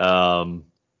 But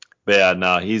yeah,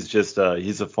 no, he's just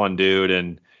he's a fun dude,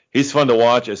 and he's fun to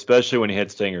watch, especially when he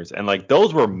hits stingers. And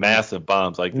those were massive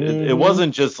bombs. It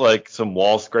wasn't just some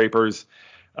wall scrapers.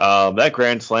 That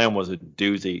grand slam was a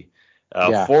doozy.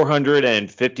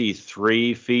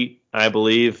 453 feet, I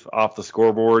believe, off the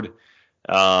scoreboard.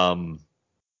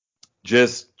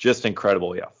 Just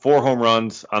incredible. Yeah, 4 home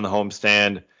runs on the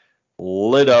homestand,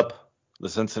 lit up the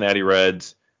Cincinnati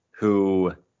Reds,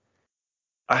 who,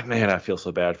 I feel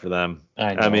so bad for them.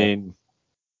 I mean,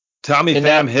 Tommy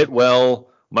Pham hit well.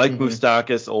 Mike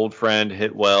Moustakas, old friend,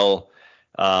 hit well.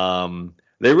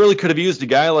 They really could have used a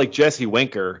guy like Jesse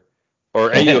Winker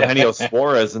or Eugenio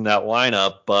Suarez in that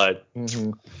lineup, but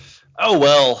oh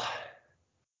well.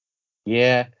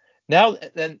 Yeah. Now,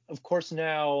 then, of course,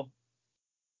 Colin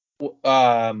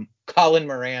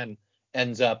Moran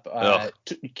ends up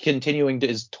continuing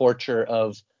his torture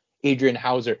of Adrian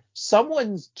Hauser.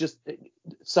 Someone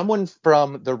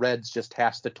from the Reds just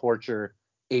has to torture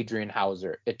Adrian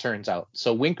Hauser, it turns out.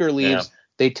 So Winker leaves. Yeah.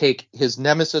 They take his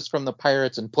nemesis from the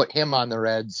Pirates and put him on the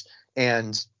Reds,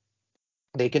 and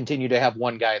they continue to have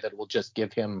one guy that will just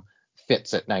give him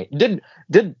fits at night. Did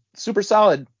super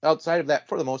solid outside of that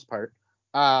for the most part.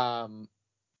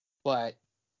 But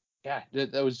yeah,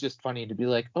 that was just funny to be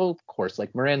like, oh, of course,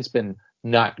 like Moran's been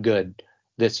not good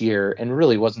this year and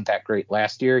really wasn't that great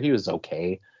last year. He was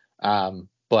okay.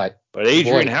 But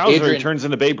Adrian Hauser turns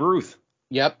into Babe Ruth.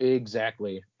 Yep,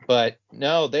 exactly. But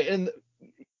no,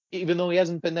 even though he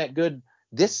hasn't been that good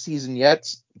this season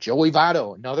yet, Joey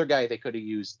Votto, another guy they could have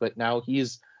used, but now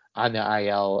he's on the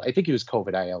IL. I think he was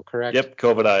COVID IL, correct? Yep,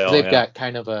 COVID IL. They've got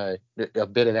kind of a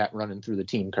bit of that running through the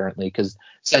team currently because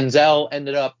Senzel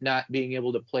ended up not being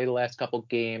able to play the last couple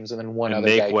games, and then other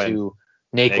guy too,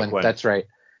 Naquin. That's right.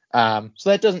 So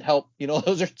that doesn't help.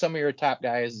 Those are some of your top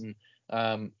guys,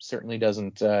 and certainly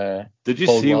doesn't. Did you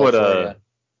see what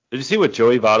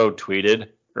Joey Votto tweeted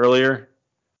earlier?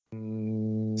 I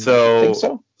think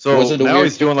so. So now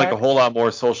he's doing like a whole lot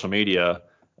more social media,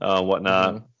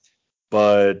 whatnot. Mm-hmm.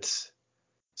 But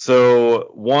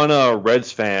so one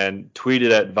Reds fan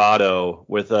tweeted at Votto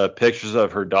with pictures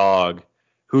of her dog,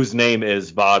 whose name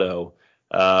is Votto.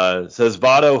 Says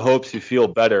Votto hopes you feel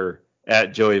better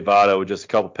at Joey Votto, with just a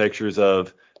couple pictures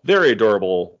of very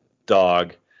adorable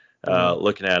dog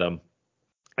looking at him.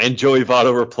 And Joey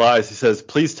Votto replies, he says,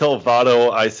 please tell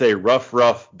Votto I say rough,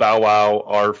 bow wow,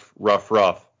 arf,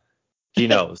 rough. He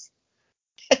knows.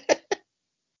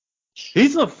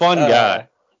 He's a fun guy.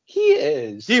 He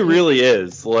is. He really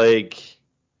is. Like,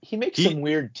 he makes some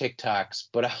weird TikToks,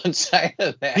 but outside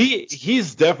of that,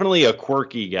 he's definitely a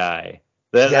quirky guy.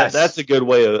 That's a good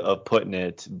way of putting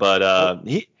it. But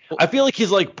I feel like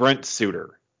he's like Brent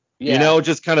Suter. Yeah.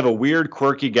 Just kind of a weird,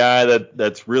 quirky guy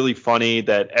that's really funny,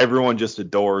 that everyone just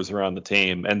adores around the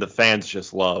team, and the fans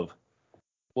just love.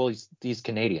 Well, he's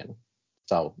Canadian,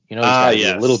 so he's got to be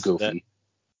a little goofy.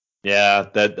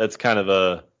 That's kind of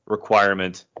a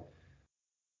requirement.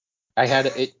 I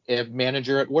had a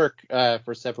manager at work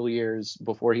for several years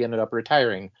before he ended up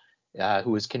retiring,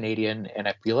 who was Canadian, and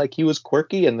I feel like he was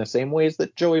quirky in the same ways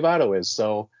that Joey Votto is.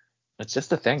 So it's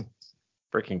just a thing.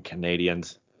 Freaking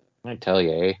Canadians! I tell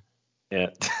you, eh?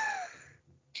 Yeah.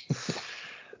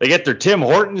 They get their Tim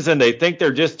Hortons and they think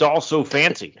they're just all so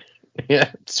fancy. Yeah,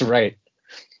 that's right.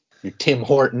 Your Tim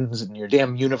Hortons and your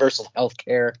damn universal health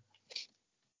care.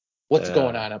 What's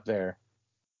going on up there?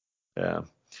 Yeah.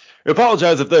 I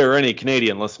apologize if there are any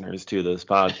Canadian listeners to this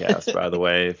podcast, by the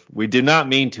way. We do not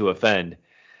mean to offend.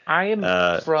 I am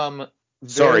from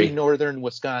very northern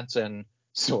Wisconsin.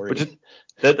 Sorry.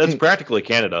 That's practically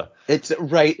Canada. It's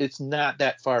right. It's not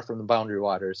that far from the boundary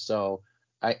waters. So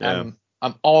I'm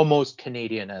almost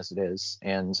Canadian as it is.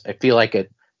 And I feel like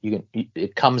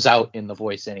it comes out in the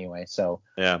voice anyway. So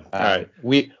yeah. All right.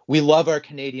 We love our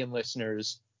Canadian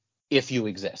listeners if you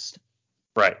exist.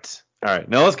 Right. All right.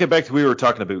 Now let's get back to what we were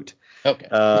talking about. Okay.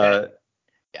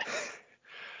 Yeah.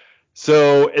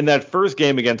 So in that first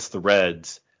game against the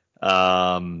Reds,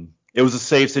 it was a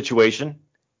save situation,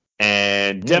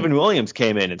 and Devin Williams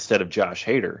came in instead of Josh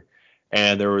Hader,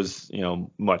 and there was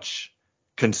much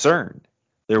concern.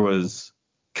 There was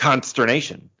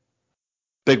consternation.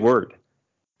 Big word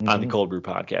on the Cold Brew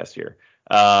podcast here.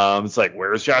 It's like,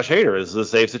 where's Josh Hader? This is a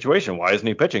safe situation. Why isn't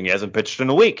he pitching? He hasn't pitched in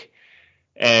a week.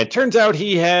 And it turns out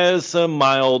he has some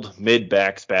mild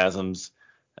mid-back spasms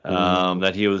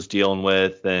that he was dealing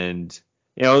with. And,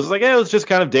 it was like, it was just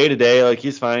kind of day-to-day. Like,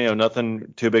 he's fine.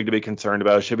 Nothing too big to be concerned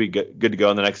about. Should be good to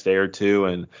go in the next day or two.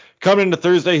 And coming into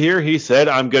Thursday here, he said,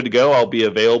 I'm good to go. I'll be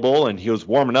available. And he was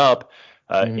warming up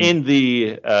in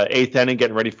the eighth inning,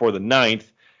 getting ready for the ninth.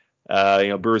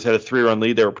 Brewers had a 3-run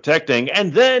lead they were protecting,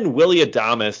 and then Willy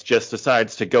Adames just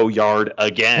decides to go yard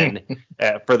again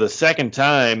for the second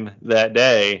time that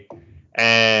day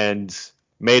and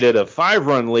made it a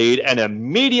 5-run lead. And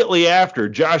immediately after,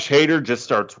 Josh Hader just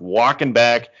starts walking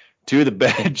back to the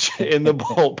bench in the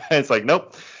bullpen. It's like,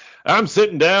 nope, I'm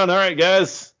sitting down. All right,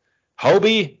 guys,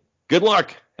 Hobie, good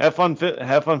luck. Have fun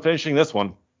finishing this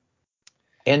one.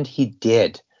 And he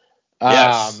did.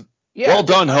 Yes. Well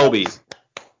done, Hobie.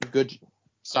 Good,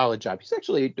 solid job. He's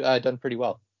actually done pretty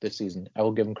well this season. I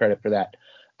will give him credit for that.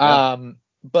 Yeah.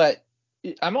 But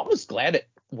I'm almost glad it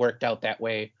worked out that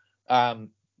way.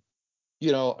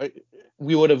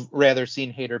 We would have rather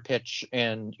seen Hader pitch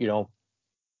and,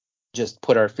 just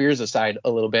put our fears aside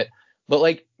a little bit.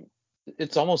 But,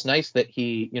 it's almost nice that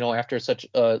he, after such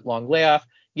a long layoff,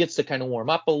 gets to kind of warm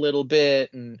up a little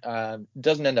bit and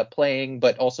doesn't end up playing,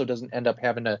 but also doesn't end up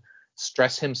having to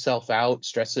stress himself out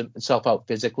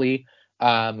physically.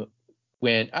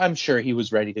 When I'm sure he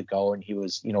was ready to go and he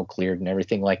was, cleared and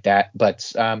everything like that.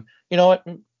 But you know what?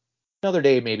 Another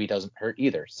day maybe doesn't hurt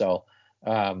either. So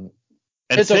and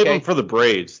it's save okay. them for the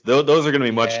Braves. Those are going to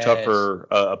be much Yes. tougher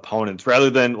opponents rather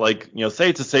than say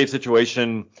it's a safe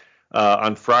situation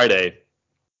on Friday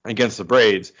against the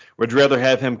Braves. Would you rather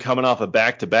have him coming off a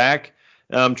back-to-back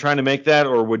trying to make that,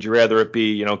 or would you rather it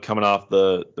be, coming off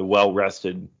the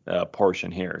well-rested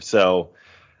portion here? So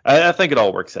I think it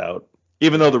all works out,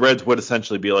 even though the Reds would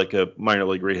essentially be like a minor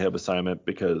league rehab assignment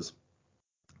because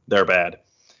they're bad.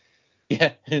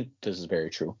 Yeah, this is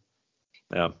very true.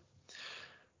 Yeah.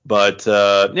 But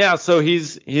so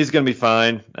he's going to be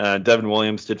fine. Devin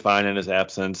Williams did fine in his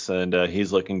absence, and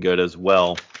he's looking good as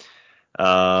well.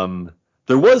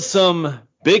 There was some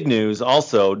big news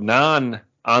also,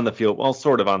 on the field, well,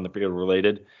 sort of on the field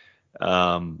related,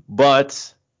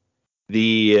 but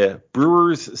the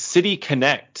Brewers City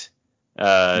Connect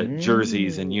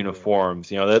jerseys and uniforms.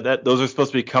 Those are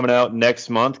supposed to be coming out next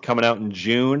month, coming out in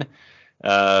June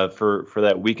for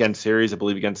that weekend series, I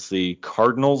believe, against the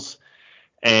Cardinals.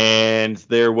 And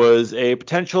there was a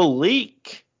potential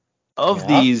leak of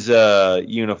these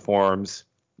uniforms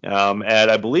at,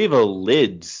 I believe, a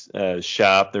Lids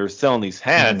shop. They were selling these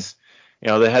hats.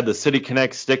 They had the City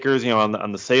Connect stickers,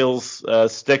 on the sales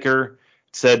sticker.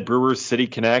 It said Brewers City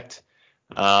Connect.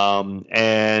 And,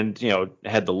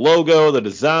 had the logo, the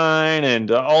design, and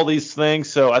all these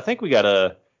things. So I think we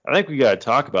gotta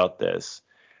talk about this.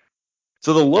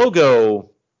 So the logo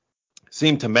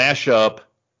seemed to mash up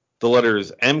the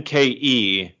letters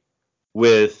MKE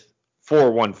with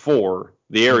 414,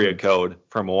 the area code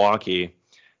for Milwaukee.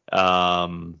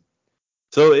 So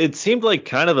it seemed like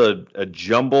kind of a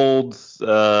jumbled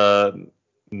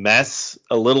mess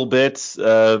a little bit,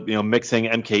 mixing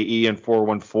MKE and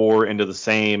 414 into the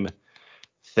same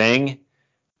thing.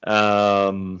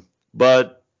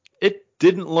 But it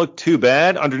didn't look too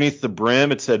bad. Underneath the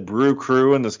brim, it said Brew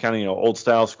Crew in this kind of, old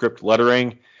style script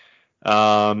lettering.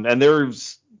 And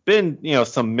there's been,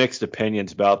 some mixed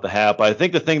opinions about the hat, but I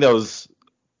think the thing that was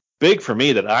big for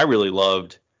me that I really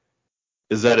loved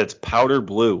is that it's powder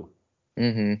blue.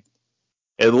 Mm-hmm.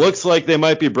 It looks like they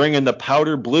might be bringing the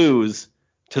powder blues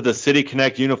to the City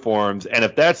Connect uniforms, and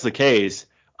if that's the case,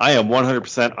 I am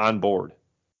 100% on board.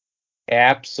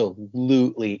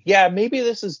 Absolutely. Yeah, maybe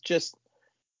this is just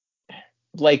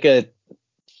like a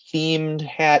themed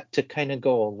hat to kind of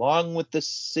go along with the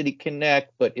City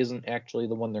Connect, but isn't actually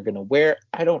the one they're going to wear.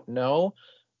 I don't know.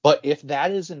 But if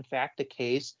that is in fact the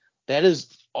case, that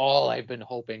is all I've been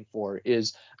hoping for.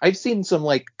 Is I've seen some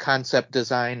like concept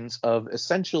designs of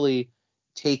essentially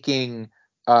taking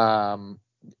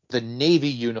the navy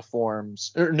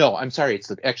uniforms, or no, I'm sorry,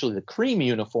 it's actually the cream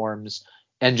uniforms,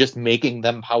 and just making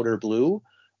them powder blue.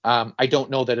 I don't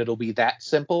know that it'll be that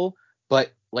simple,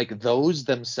 but like those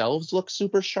themselves look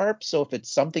super sharp. So if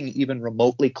it's something even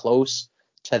remotely close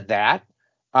to that,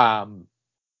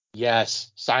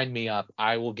 yes, sign me up.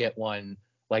 I will get one.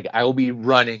 Like I will be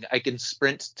running. I can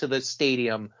sprint to the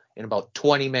stadium in about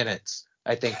 20 minutes,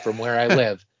 I think, from where I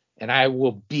live, and I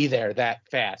will be there that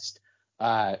fast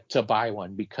to buy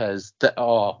one because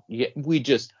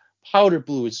powder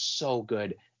blue is so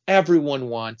good. Everyone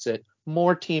wants it.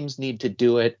 More teams need to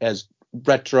do it as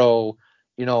retro,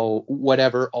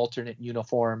 whatever alternate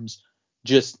uniforms.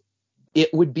 Just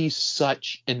it would be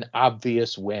such an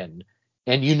obvious win.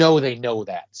 And they know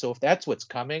that. So if that's what's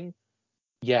coming,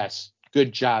 yes,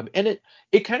 good job. And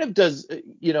it kind of does,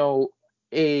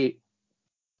 a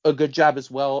good job as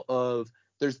well of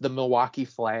there's the Milwaukee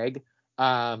flag.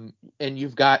 And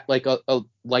you've got like a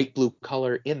light blue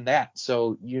color in that.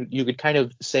 So you could kind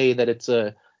of say that it's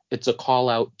a call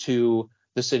out to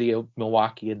the city of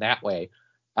Milwaukee in that way.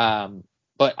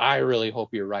 But I really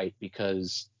hope you're right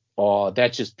because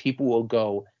that's just people will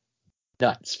go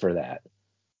nuts for that.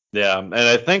 Yeah, and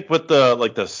I think with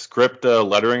the script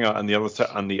lettering on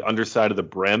the underside of the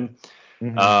brim,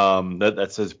 that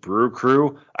says Brew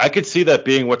Crew, I could see that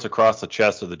being what's across the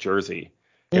chest of the jersey.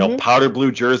 Powder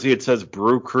blue jersey, it says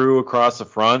Brew Crew across the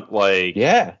front. Like,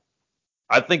 yeah,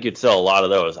 I think you'd sell a lot of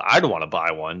those. I'd want to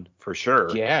buy one for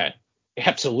sure. Yeah,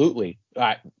 absolutely.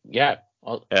 Yeah,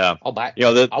 I'll buy.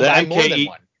 The buy MKE, more than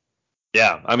one.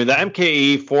 Yeah, I mean the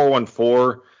MKE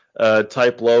 414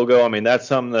 type logo. I mean that's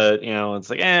something that it's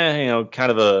like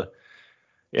kind of a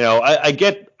I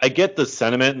get the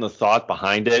sentiment and the thought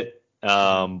behind it,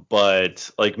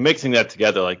 but like mixing that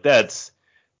together like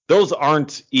those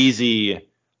aren't easy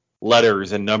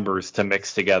letters and numbers to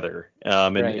mix together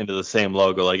Right. into the same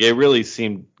logo. Like it really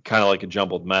seemed kind of like a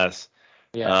jumbled mess.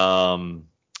 Yeah.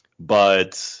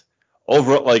 But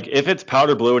overall, like if it's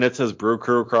powder blue and it says Brew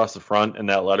Crew across the front and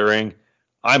that lettering,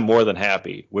 I'm more than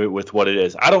happy with what it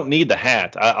is. I don't need the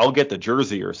hat. I'll get the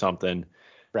jersey or something.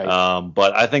 Right.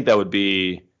 But I think that would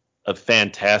be a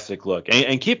fantastic look.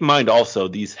 And keep in mind also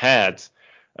these hats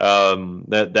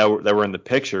that were in the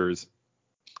pictures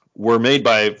were made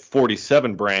by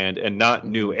 47 brand and not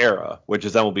New Era, which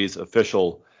is MLB's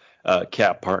official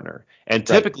cap partner. And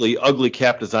Right. typically, ugly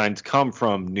cap designs come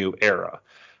from New Era.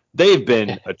 They've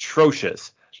been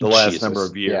atrocious the last number Jesus.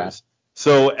 of Yeah. years.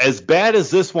 So as bad as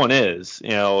this one is,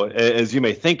 as you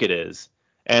may think it is,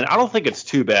 and I don't think it's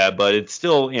too bad, but it's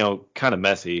still, kind of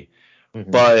messy. Hmm.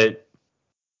 But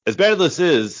as bad as this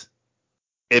is,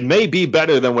 it may be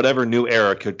better than whatever New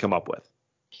Era could come up with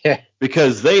Yeah.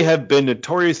 because they have been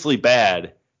notoriously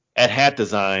bad at hat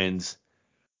designs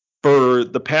for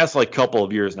the past like couple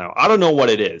of years now. I don't know what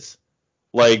it is.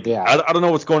 Like Yeah. I don't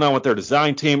know what's going on with their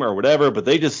design team or whatever, but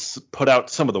they just put out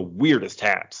some of the weirdest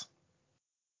hats.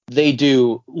 They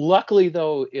do. Luckily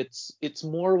though, it's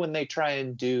more when they try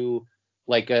and do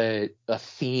like a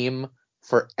theme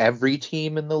for every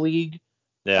team in the league.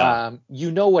 Yeah.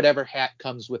 Whatever hat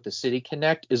comes with the City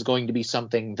Connect is going to be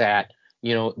something that,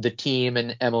 the team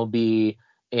and MLB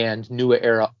and New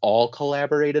Era all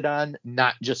collaborated on,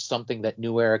 not just something that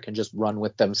New Era can just run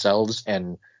with themselves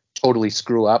and totally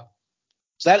screw up.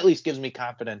 So that at least gives me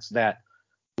confidence that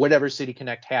whatever City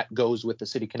Connect hat goes with the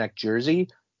City Connect jersey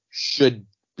should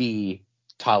be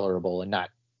tolerable and not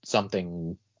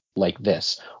something like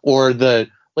this. Or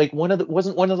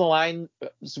wasn't one of the lines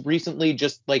recently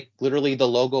just like literally the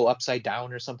logo upside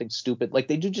down or something stupid. Like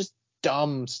they do just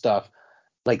dumb stuff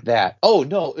like that. Oh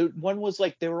no, one was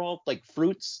like they were all like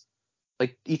fruits,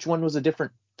 like each one was a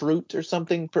different fruit or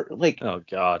something. Oh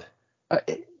God.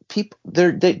 People,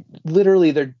 they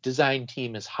literally their design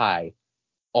team is high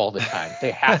all the time.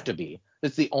 They have to be.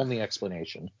 That's the only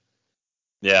explanation.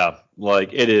 Yeah,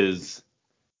 like it is.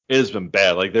 It has been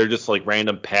bad. Like they're just like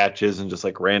random patches and just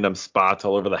like random spots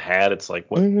all over the hat. It's like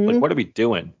what? Like Mm-hmm. what are we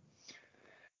doing?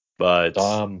 But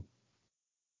But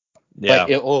yeah,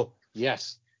 oh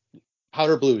yes,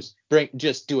 powder blues.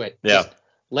 Just do it. yeah, Just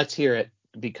let's hear it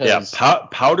yeah. because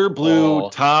Powder blue oh,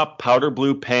 top, powder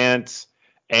blue pants,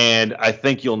 and I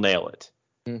think you'll nail it.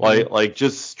 mm-hmm. Like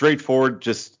just straightforward.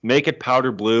 Just make it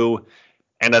powder blue,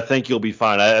 and I think you'll be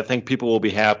fine. I think people will be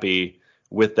happy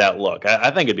with that look. I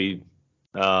think it'd be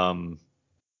one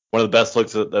of the best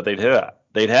looks that they'd have.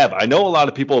 They'd have. I know a lot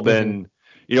of people have Mm-hmm.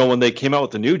 been, when they came out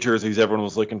with the new jerseys, everyone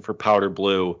was looking for powder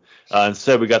blue.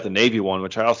 Instead, we got the navy one,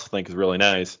 which I also think is really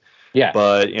nice. Yeah,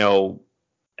 But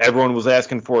everyone was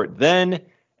asking for it then,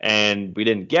 and we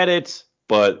didn't get it.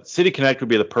 But City Connect would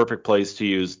be the perfect place to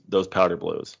use those powder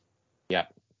blues. yeah,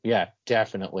 yeah,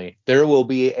 definitely. There will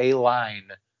be a line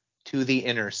to the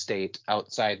interstate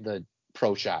outside the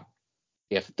pro shop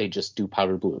if they just do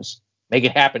powder blues. Make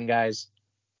it happen, guys.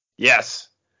 Yes,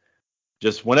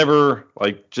 just whenever,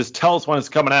 like, just tell us when it's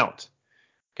coming out,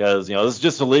 because this is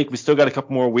just a leak. We still got a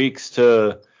couple more weeks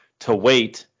to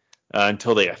wait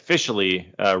until they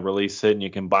officially release it, and you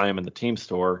can buy them in the team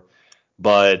store.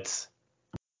 But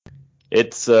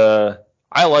it's I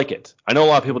like it. I know a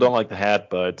lot of people don't like the hat,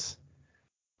 but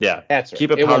yeah, That's right.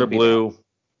 keep it It powder won't be bad. blue.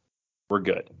 We're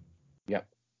good. Yep.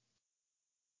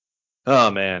 Oh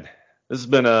man, this has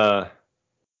been a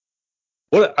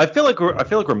what I feel like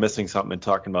we're missing something in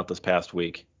talking about this past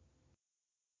week.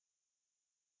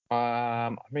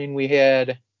 I mean, we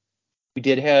did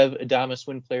have Adames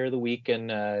win Player of the Week and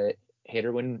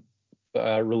Hader win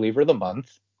Reliever of the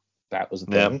Month. That was a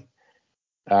Yeah,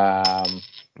 thing.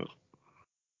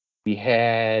 We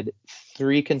had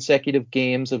 3 consecutive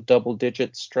games of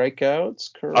double-digit strikeouts.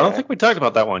 I don't think Correct? we talked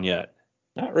about that one yet.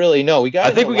 Not really. No, we got I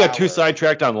into think we got too Lauer.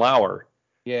 sidetracked on Lauer.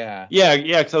 Yeah. Yeah,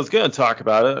 because I was going to talk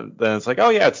about it. Then it's like, oh,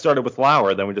 yeah, it started with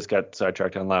Lauer. Then we just got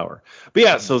sidetracked on Lauer. But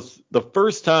yeah, Mhm. so the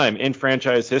first time in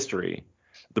franchise history,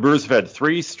 the Brewers have had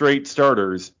 3 straight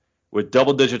starters with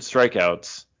double-digit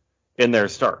strikeouts in their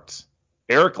starts.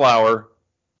 Eric Lauer,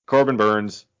 Corbin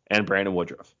Burns, and Brandon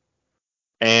Woodruff.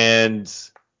 And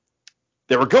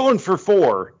they were going for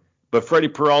 4, but Freddie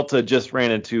Peralta just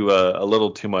ran into a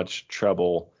little too much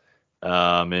trouble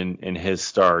in his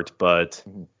start. But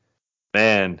Mhm.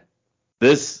 man,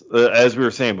 this, as we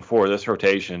were saying before, this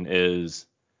rotation is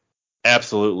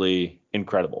absolutely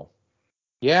incredible.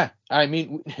 Yeah. I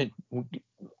mean,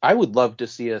 I would love to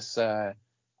see us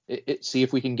see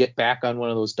if we can get back on one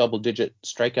of those double-digit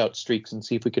strikeout streaks and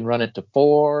see if we can run it to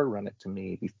 4, run it to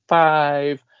maybe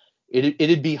 5.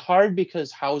 It'd be hard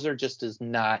because Hauser just is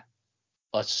not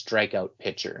a strikeout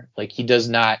pitcher. Like, he does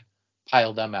not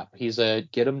pile them up. He's a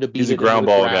get him to beat He's it a ground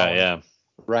into the ball ground. guy, yeah.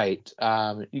 Right.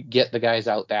 You get the guys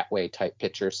out that way type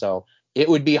pitcher. So it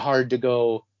would be hard to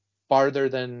go farther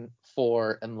than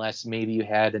 4 unless maybe you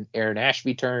had an Aaron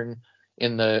Ashby turn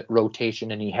in the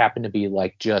rotation and he happened to be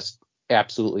like just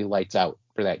absolutely lights out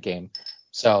for that game.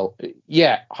 So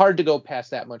yeah, hard to go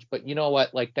past that much. But you know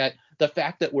what? Like, that, the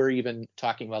fact that we're even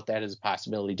talking about that as a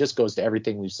possibility just goes to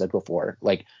everything we've said before.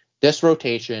 Like, this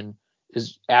rotation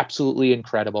is absolutely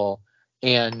incredible.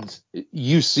 And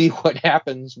you see what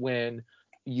happens when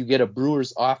you get a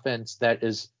Brewers offense that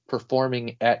is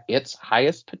performing at its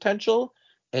highest potential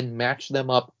and match them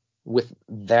up with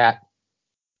that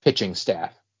pitching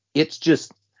staff. It's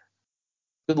just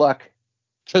good luck.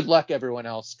 Good luck, everyone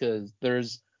else, because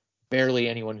there's barely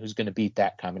anyone who's going to beat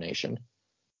that combination.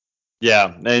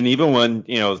 Yeah, and even when,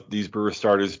 these Brewers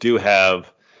starters do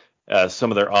have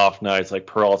some of their off nights, like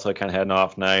Peralta kind of had an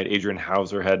off night, Adrian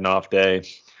Hauser had an off day,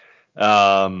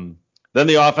 then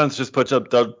the offense just puts up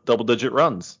double-digit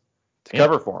runs to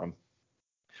cover for him.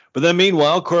 But then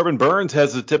meanwhile, Corbin Burns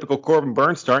has a typical Corbin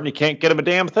Burns start, and you can't get him a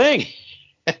damn thing.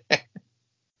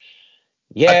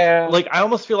 Yeah. I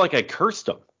almost feel like I cursed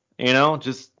him,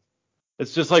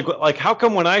 it's just like how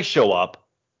come when I show up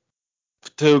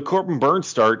to Corbin Burns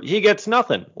start, he gets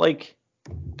nothing?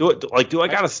 Do I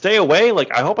gotta stay away?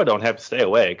 I hope I don't have to stay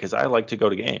away because I like to go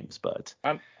to games. But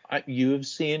you've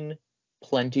seen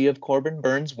plenty of Corbin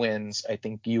Burns wins. I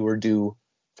think you were due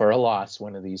for a loss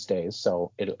one of these days.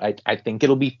 So I think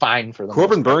it'll be fine for them.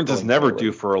 Corbin Burns is never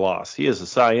due for a loss. He is a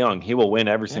Cy Young. He will win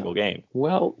every single game.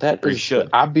 Well, that is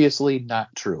obviously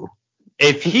not true.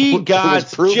 If he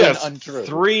got just untrue.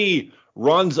 3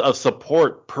 runs of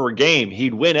support per game,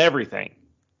 he'd win everything.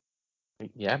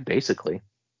 Yeah, basically.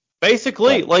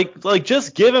 But,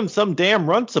 just give him some damn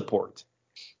run support.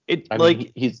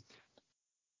 He's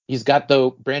got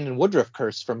the Brandon Woodruff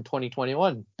curse from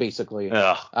 2021, basically.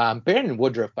 Brandon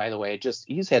Woodruff, by the way,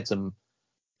 he's had some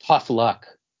tough luck,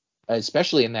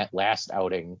 especially in that last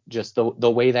outing. Just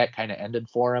the way that kind of ended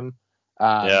for him.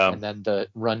 And then the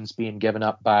runs being given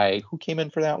up by, who came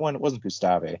in for that one? It wasn't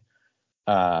Gustave.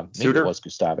 Maybe it was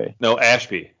Gustave. No,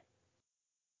 Ashby.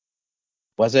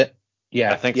 Was it?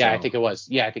 Yeah, I think so. I think it was.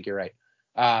 Yeah, I think you're right.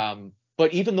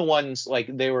 But even the ones,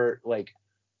 they were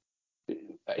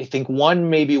I think one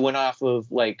maybe went off of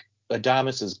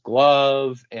Adamas's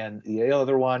glove, and the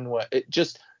other one it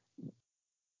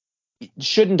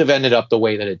shouldn't have ended up the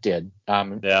way that it did.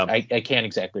 I can't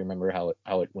exactly remember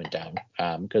how it went down,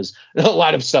 because a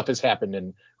lot of stuff has happened,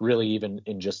 and really even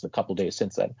in just a couple days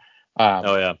since then.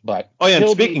 And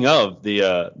speaking of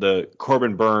the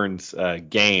Corbin Burns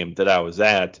game that I was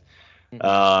at,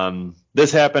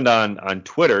 this happened on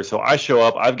Twitter. So I show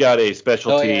up. I've got a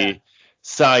specialty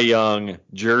Cy Young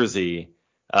jersey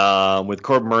with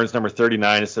Corbin Burns number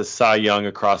 39. It says Cy Young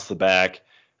across the back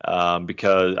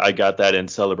because I got that in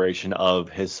celebration of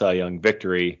his Cy Young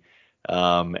victory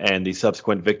and the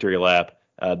subsequent victory lap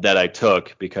that I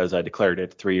took because I declared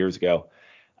it 3 years ago.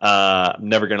 I'm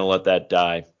never going to let that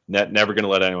die. Never going to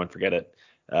let anyone forget it.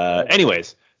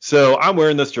 Anyways, so I'm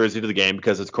wearing this jersey to the game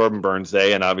because it's Corbin Burns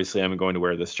Day, and obviously I'm going to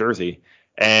wear this jersey.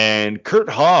 And Kurt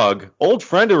Hogue, old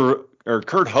friend of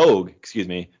Kurt Hogue,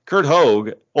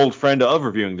 old friend of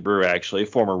Reviewing the Brew, actually,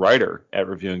 former writer at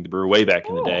Reviewing the Brew way back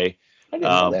in the day. I didn't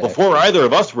know that, before either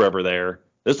of us were ever there.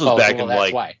 This was back in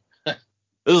why. This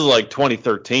is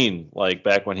 2013,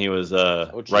 back when he was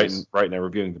writing at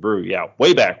Reviewing the Brew. Yeah,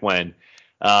 way back when.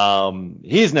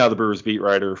 He's now the Brewers beat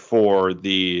writer for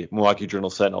the Milwaukee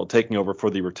Journal-Sentinel, taking over for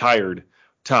the retired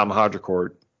Tom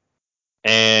Haudricourt.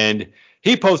 And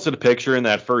he posted a picture in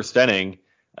that first inning,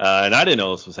 and I didn't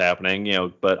know this was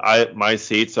happening, but my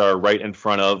seats are right in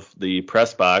front of the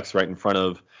press box, right in front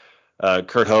of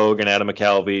Kurt Hogue and Adam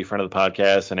McCalvey, friend of the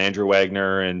podcast, and Andrew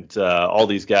Wagner, and all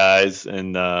these guys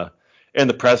in the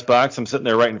press box. I'm sitting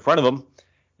there right in front of him,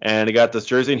 and I got this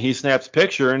jersey, and he snaps a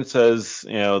picture and says,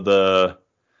 pitching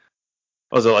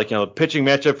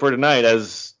matchup for tonight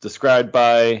as described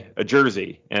by a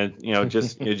jersey. And, you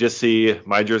just see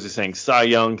my jersey saying Cy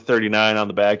Young 39 on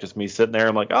the back, just me sitting there.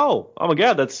 I'm like, oh my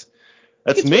God, that's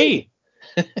me.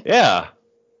 Yeah.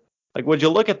 Would you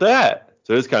look at that?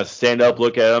 So I just kind of stand up,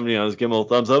 look at him, just give him a little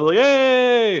thumbs up,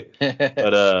 hey.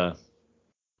 But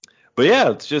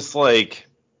yeah, it's just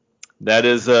that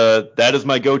is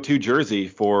my go-to jersey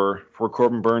for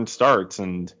Corbin Burns starts.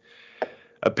 And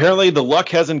apparently the luck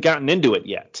hasn't gotten into it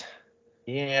yet.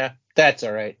 Yeah, that's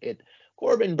all right.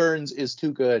 Corbin Burns is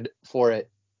too good for it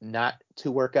not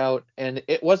to work out, and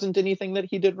it wasn't anything that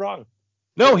he did wrong.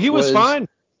 No, he was fine.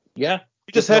 Yeah.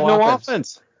 He just had no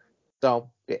offense. So,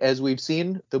 as we've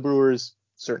seen, the Brewers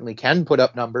certainly can put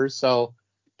up numbers. So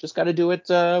just got to do it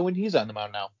when he's on the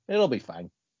mound now. It'll be fine.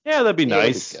 Yeah, that'd be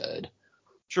nice. It'll be good.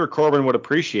 Sure, Corbin would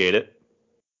appreciate it.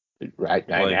 Right,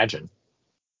 I imagine.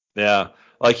 Yeah,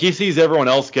 like he sees everyone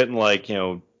else getting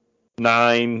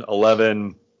 9,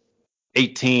 11,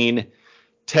 18,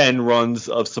 10 runs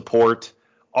of support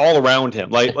all around him.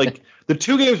 Like the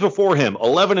 2 games before him,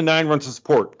 11 and 9 runs of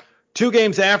support. 2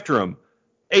 games after him,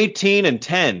 18 and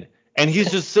 10. And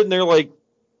he's just sitting there like,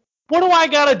 what do I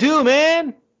got to do,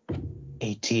 man?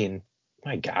 18.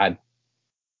 My God.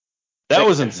 That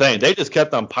was insane. They just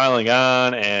kept on piling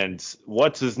on, and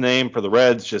what's his name for the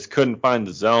Reds just couldn't find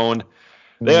the zone.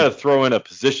 They had to throw in a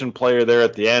position player there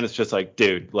at the end. It's just like,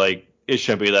 dude, like it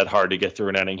shouldn't be that hard to get through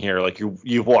an inning here. Like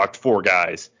you've walked 4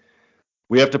 guys.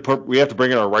 We have to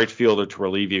bring in our right fielder to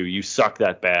relieve you. You suck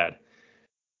that bad.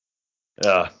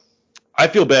 I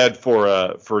feel bad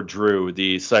for Drew,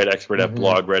 the site expert at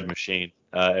Blog Red Machine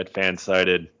at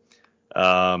Fansided.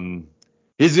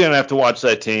 He's gonna have to watch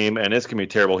that team, and it's gonna be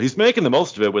terrible. He's making the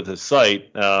most of it with his site,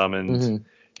 and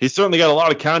he's certainly got a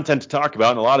lot of content to talk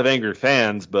about and a lot of angry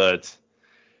fans. But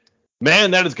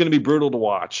man, that is going to be brutal to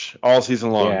watch all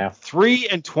season long. Yeah.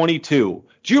 3-22. Do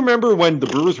you remember when the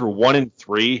Brewers were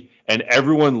 1-3 and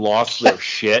everyone lost their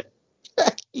shit?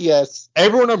 Yes.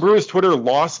 Everyone on Brewers Twitter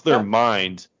lost their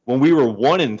mind when we were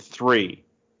 1-3.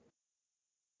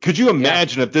 Could you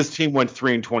imagine if this team went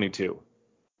 3-22?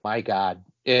 My God.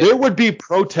 There would be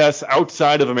protests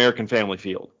outside of American Family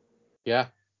Field. Yeah.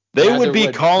 They would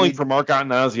be calling for Mark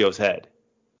Attanazio's head.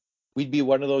 We'd be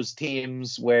one of those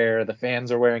teams where the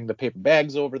fans are wearing the paper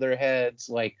bags over their heads.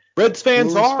 Like Reds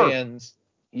fans are.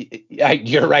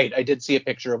 You're right. I did see a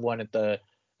picture of one at the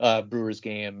Brewers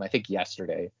game, I think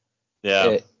yesterday.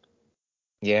 Yeah.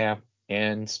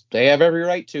 And they have every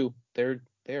right to. They're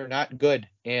not good.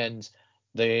 And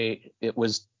it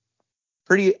was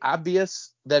pretty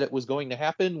obvious that it was going to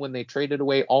happen when they traded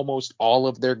away almost all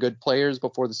of their good players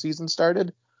before the season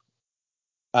started.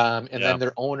 Then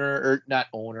their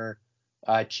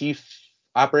chief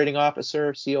operating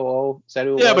officer, COO, said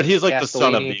who it was. Yeah, but he's like the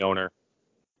son of the owner.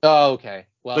 Oh, okay.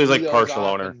 Well, so he's like partial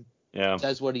owner. Yeah.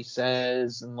 Says what he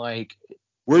says, and like,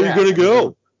 where are you gonna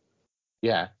go?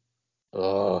 Yeah.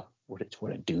 Oh, what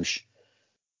a douche.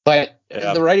 But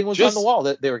the writing was on the wall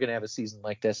that they were gonna have a season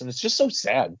like this, and it's just so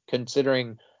sad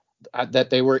considering that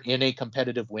they were in a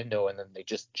competitive window and then they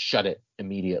just shut it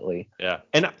immediately. Yeah.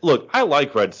 And look, I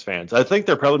like Reds fans. I think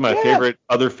they're probably my favorite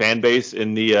other fan base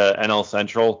in the NL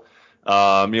Central.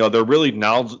 They're really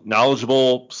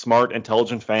knowledgeable, smart,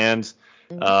 intelligent fans.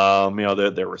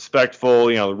 They're respectful,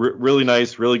 really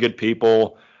nice, really good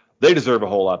people. They deserve a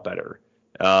whole lot better.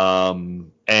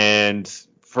 And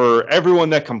for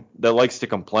everyone that likes to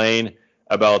complain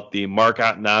about the Mark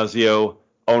Attanasio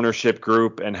ownership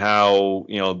group and how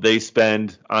they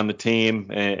spend on the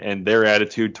team and their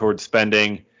attitude towards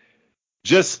spending,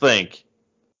 just think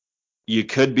you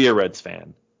could be a Reds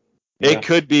fan. It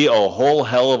could be a whole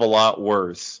hell of a lot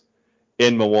worse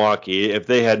in Milwaukee if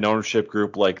they had an ownership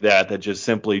group like that just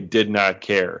simply did not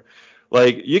care.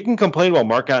 Like, you can complain about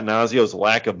Mark Attanasio's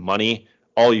lack of money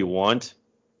all you want.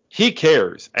 He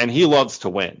cares and he loves to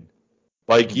win.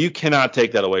 Like, you cannot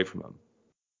take that away from him.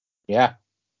 Yeah.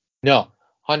 No.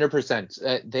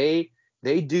 100%.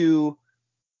 They do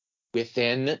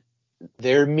within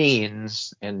their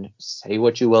means, and say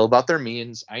what you will about their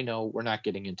means. I know we're not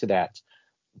getting into that.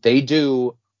 They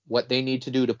do what they need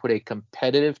to do to put a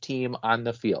competitive team on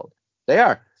the field.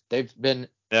 They've been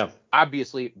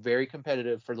obviously very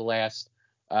competitive for the last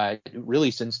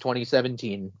really since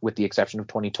 2017, with the exception of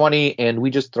 2020. And we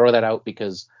just throw that out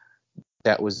because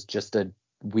that was just a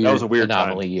weird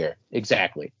anomaly year.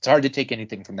 Exactly. It's hard to take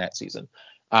anything from that season.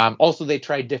 Also, they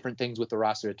tried different things with the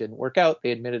roster. It didn't work out.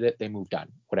 They admitted it. They moved on.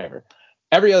 Whatever.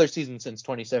 Every other season since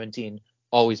 2017,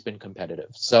 always been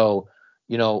competitive. So,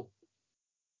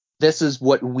 this is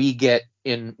what we get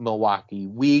in Milwaukee.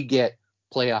 We get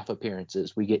playoff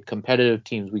appearances. We get competitive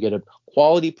teams. We get a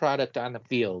quality product on the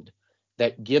field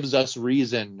that gives us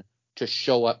reason to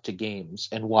show up to games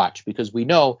and watch, because we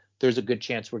know there's a good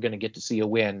chance we're going to get to see a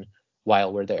win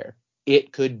while we're there.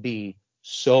 It could be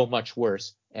so much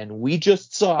worse. And we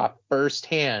just saw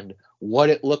firsthand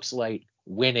what it looks like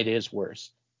when it is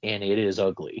worse. And it is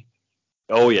ugly.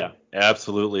 Oh, yeah.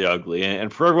 Absolutely ugly.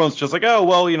 And for everyone's just like, oh,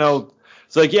 well,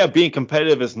 it's like, yeah, being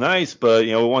competitive is nice, but,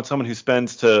 we want someone who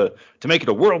spends to make it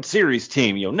a World Series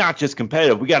team, not just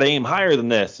competitive. We got to aim higher than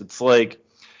this. It's like,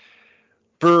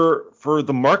 for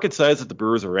the market size that the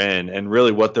Brewers are in and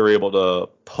really what they're able to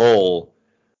pull,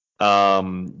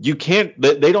 you can't,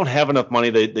 they don't have enough money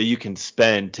that you can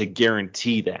spend to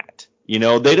guarantee that.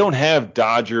 They don't have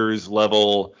Dodgers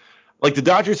level Like the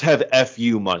Dodgers have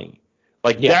FU money.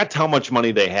 Like that's how much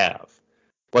money they have.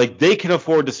 Like they can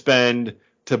afford to spend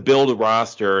to build a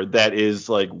roster that is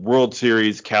like World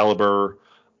Series caliber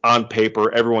on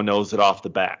paper. Everyone knows it off the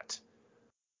bat.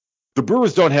 The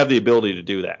Brewers don't have the ability to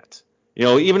do that. You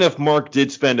know, even if Mark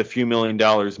did spend a few $1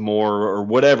 million more or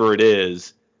whatever it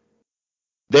is,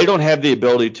 they don't have the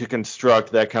ability to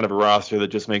construct that kind of a roster that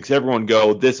just makes everyone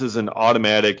go, this is an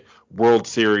automatic World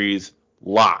Series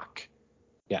lock.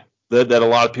 Yeah. That a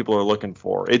lot of people are looking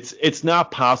for. It's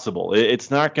not possible. It's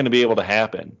not going to be able to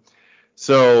happen.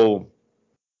 So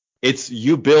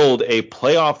you build a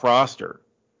playoff roster,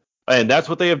 and that's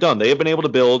what they have done. They have been able to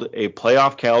build a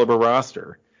playoff caliber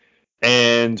roster.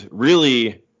 And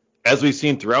really, as we've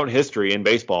seen throughout history in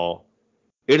baseball,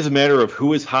 it is a matter of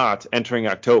who is hot entering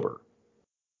October.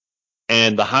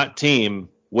 And the hot team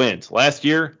wins. Last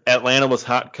year, Atlanta was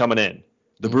hot coming in.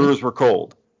 The Brewers were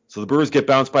cold. So the Brewers get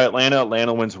bounced by Atlanta.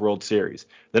 Atlanta wins the World Series.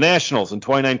 The Nationals in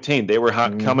 2019, they were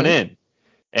hot coming in.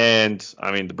 And,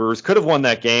 I mean, the Brewers could have won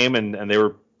that game, and they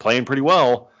were playing pretty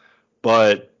well.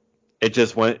 But it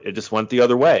just went the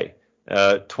other way.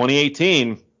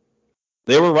 2018,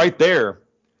 they were right there.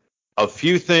 A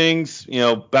few things, you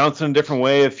know, bouncing a different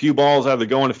way. A few balls either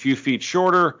going a few feet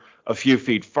shorter, a few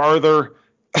feet farther.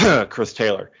 Chris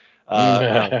Taylor.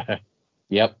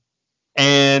 Yep.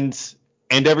 And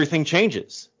everything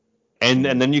changes. And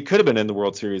then you could have been in the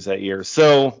World Series that year.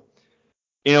 So,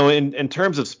 you know, in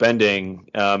terms of spending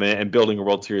and building a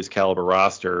World Series caliber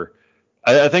roster,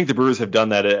 I think the Brewers have done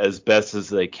that as best as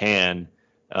they can.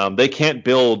 They can't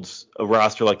build a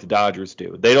roster like the Dodgers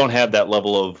do. They don't have that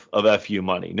level of FU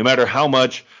money. No matter how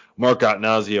much Mark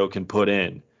Attanasio can put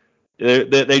in,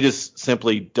 they just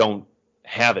simply don't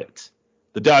have it.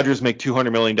 The Dodgers make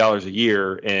 $200 million a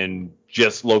year in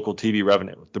just local TV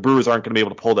revenue. The Brewers aren't going to be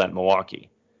able to pull that in Milwaukee.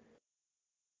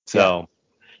 So,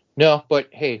 no, but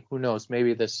hey, who knows?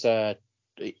 Maybe this every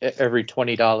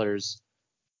 $20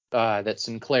 that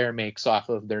Sinclair makes off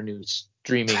of their new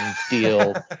streaming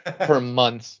deal per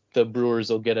month, the Brewers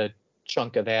will get a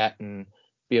chunk of that and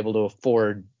be able to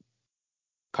afford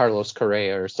Carlos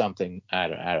Correa or something. I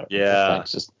don't. Yeah.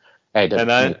 It's just I had to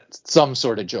make some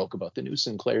sort of joke about the new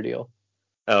Sinclair deal.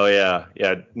 Oh yeah.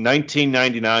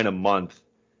 $19.99 a month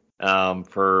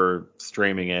for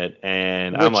streaming it,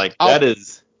 and I'm like, that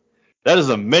is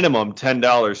a minimum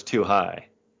 $10 too high.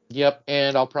 Yep,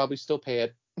 and I'll probably still pay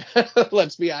it.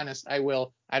 Let's be honest, I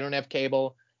will. I don't have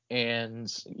cable,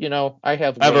 and you know I've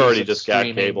already just got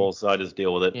cable, so I just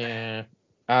deal with it. Yeah,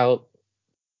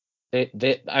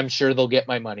 I'm sure they'll get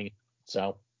my money,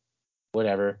 so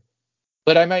whatever.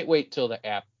 But I might wait till the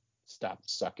app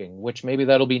stops sucking, which maybe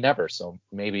that'll be never. So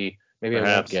maybe I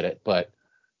won't get it. But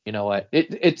you know what?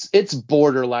 It's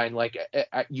borderline. Like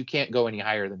you can't go any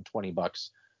higher than $20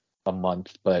 a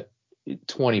month, but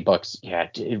 $20, yeah,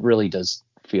 it really does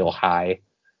feel high.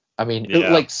 I mean,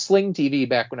 like Sling TV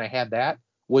back when I had that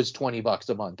was $20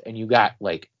 a month, and you got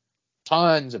like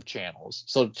tons of channels.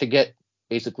 So to get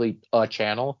basically a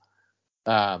channel,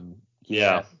 that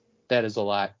is a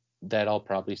lot that I'll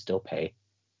probably still pay.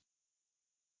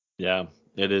 Yeah,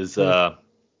 it is. It's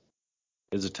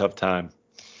a tough time.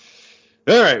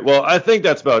 All right, well, I think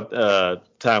that's about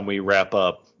time we wrap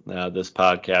up this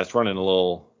podcast. Running a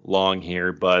little long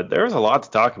here, but there's a lot to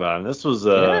talk about, and this was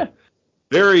a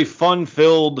very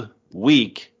fun-filled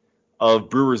week of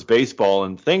Brewers baseball,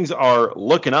 and things are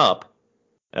looking up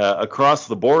across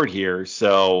the board here.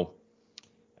 So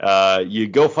you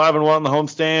go 5-1 on the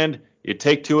homestand, you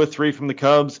take 2 or 3 from the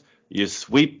Cubs, you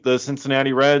sweep the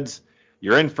Cincinnati Reds.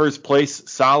 You're in first place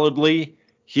solidly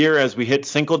here as we hit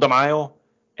Cinco de Mayo,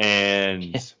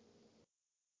 and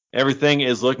everything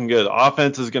is looking good. The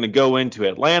offense is going to go into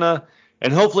Atlanta,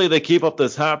 and hopefully they keep up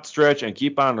this hot stretch and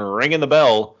keep on ringing the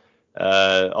bell.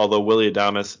 Although Willy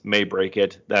Adames may break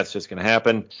it, that's just going to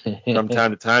happen from time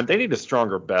to time. They need a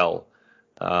stronger bell,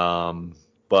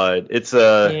 but it's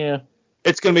going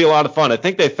to be a lot of fun. I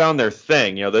think they found their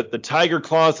thing. You know, the Tiger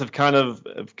Claws have kind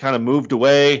of moved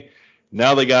away.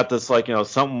 Now they got this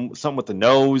something with the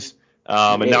nose.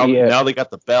 And now they got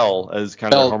the bell as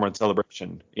kind of their home run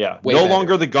celebration. Yeah. No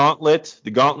longer the gauntlet.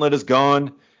 The gauntlet is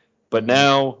gone, but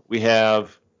now we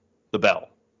have the bell.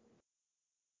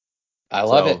 I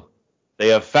love it. They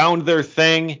have found their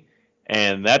thing,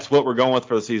 and that's what we're going with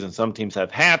for the season. Some teams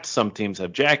have hats, some teams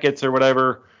have jackets or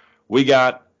whatever. We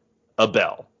got a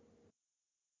bell,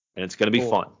 and it's going to be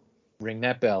fun. Ring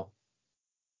that bell.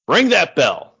 Ring that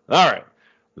bell. All right.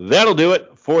 That'll do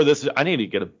it for this. I need to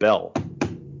get a bell.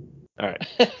 All right.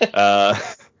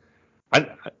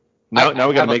 Now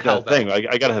we got to make that a thing.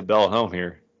 I got to have bell at home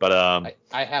here. But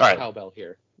I have a cowbell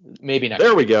here. Maybe next.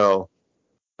 There we go.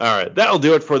 All right, that'll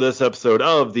do it for this episode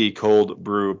of the Cold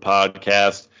Brew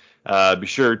Podcast. Be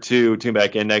sure to tune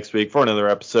back in next week for another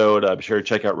episode. Be sure to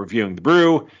check out Reviewing the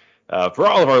Brew for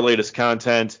all of our latest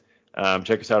content.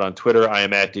 Check us out on Twitter. I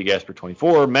am at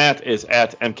dgasper24. Matt is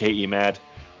at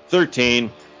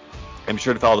mkematt13. And be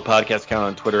sure to follow the podcast account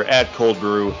on Twitter at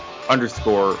coldbrew_pod.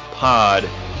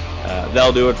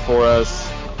 That'll do it for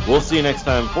us. We'll see you next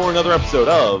time for another episode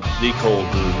of the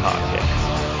Cold Brew Podcast.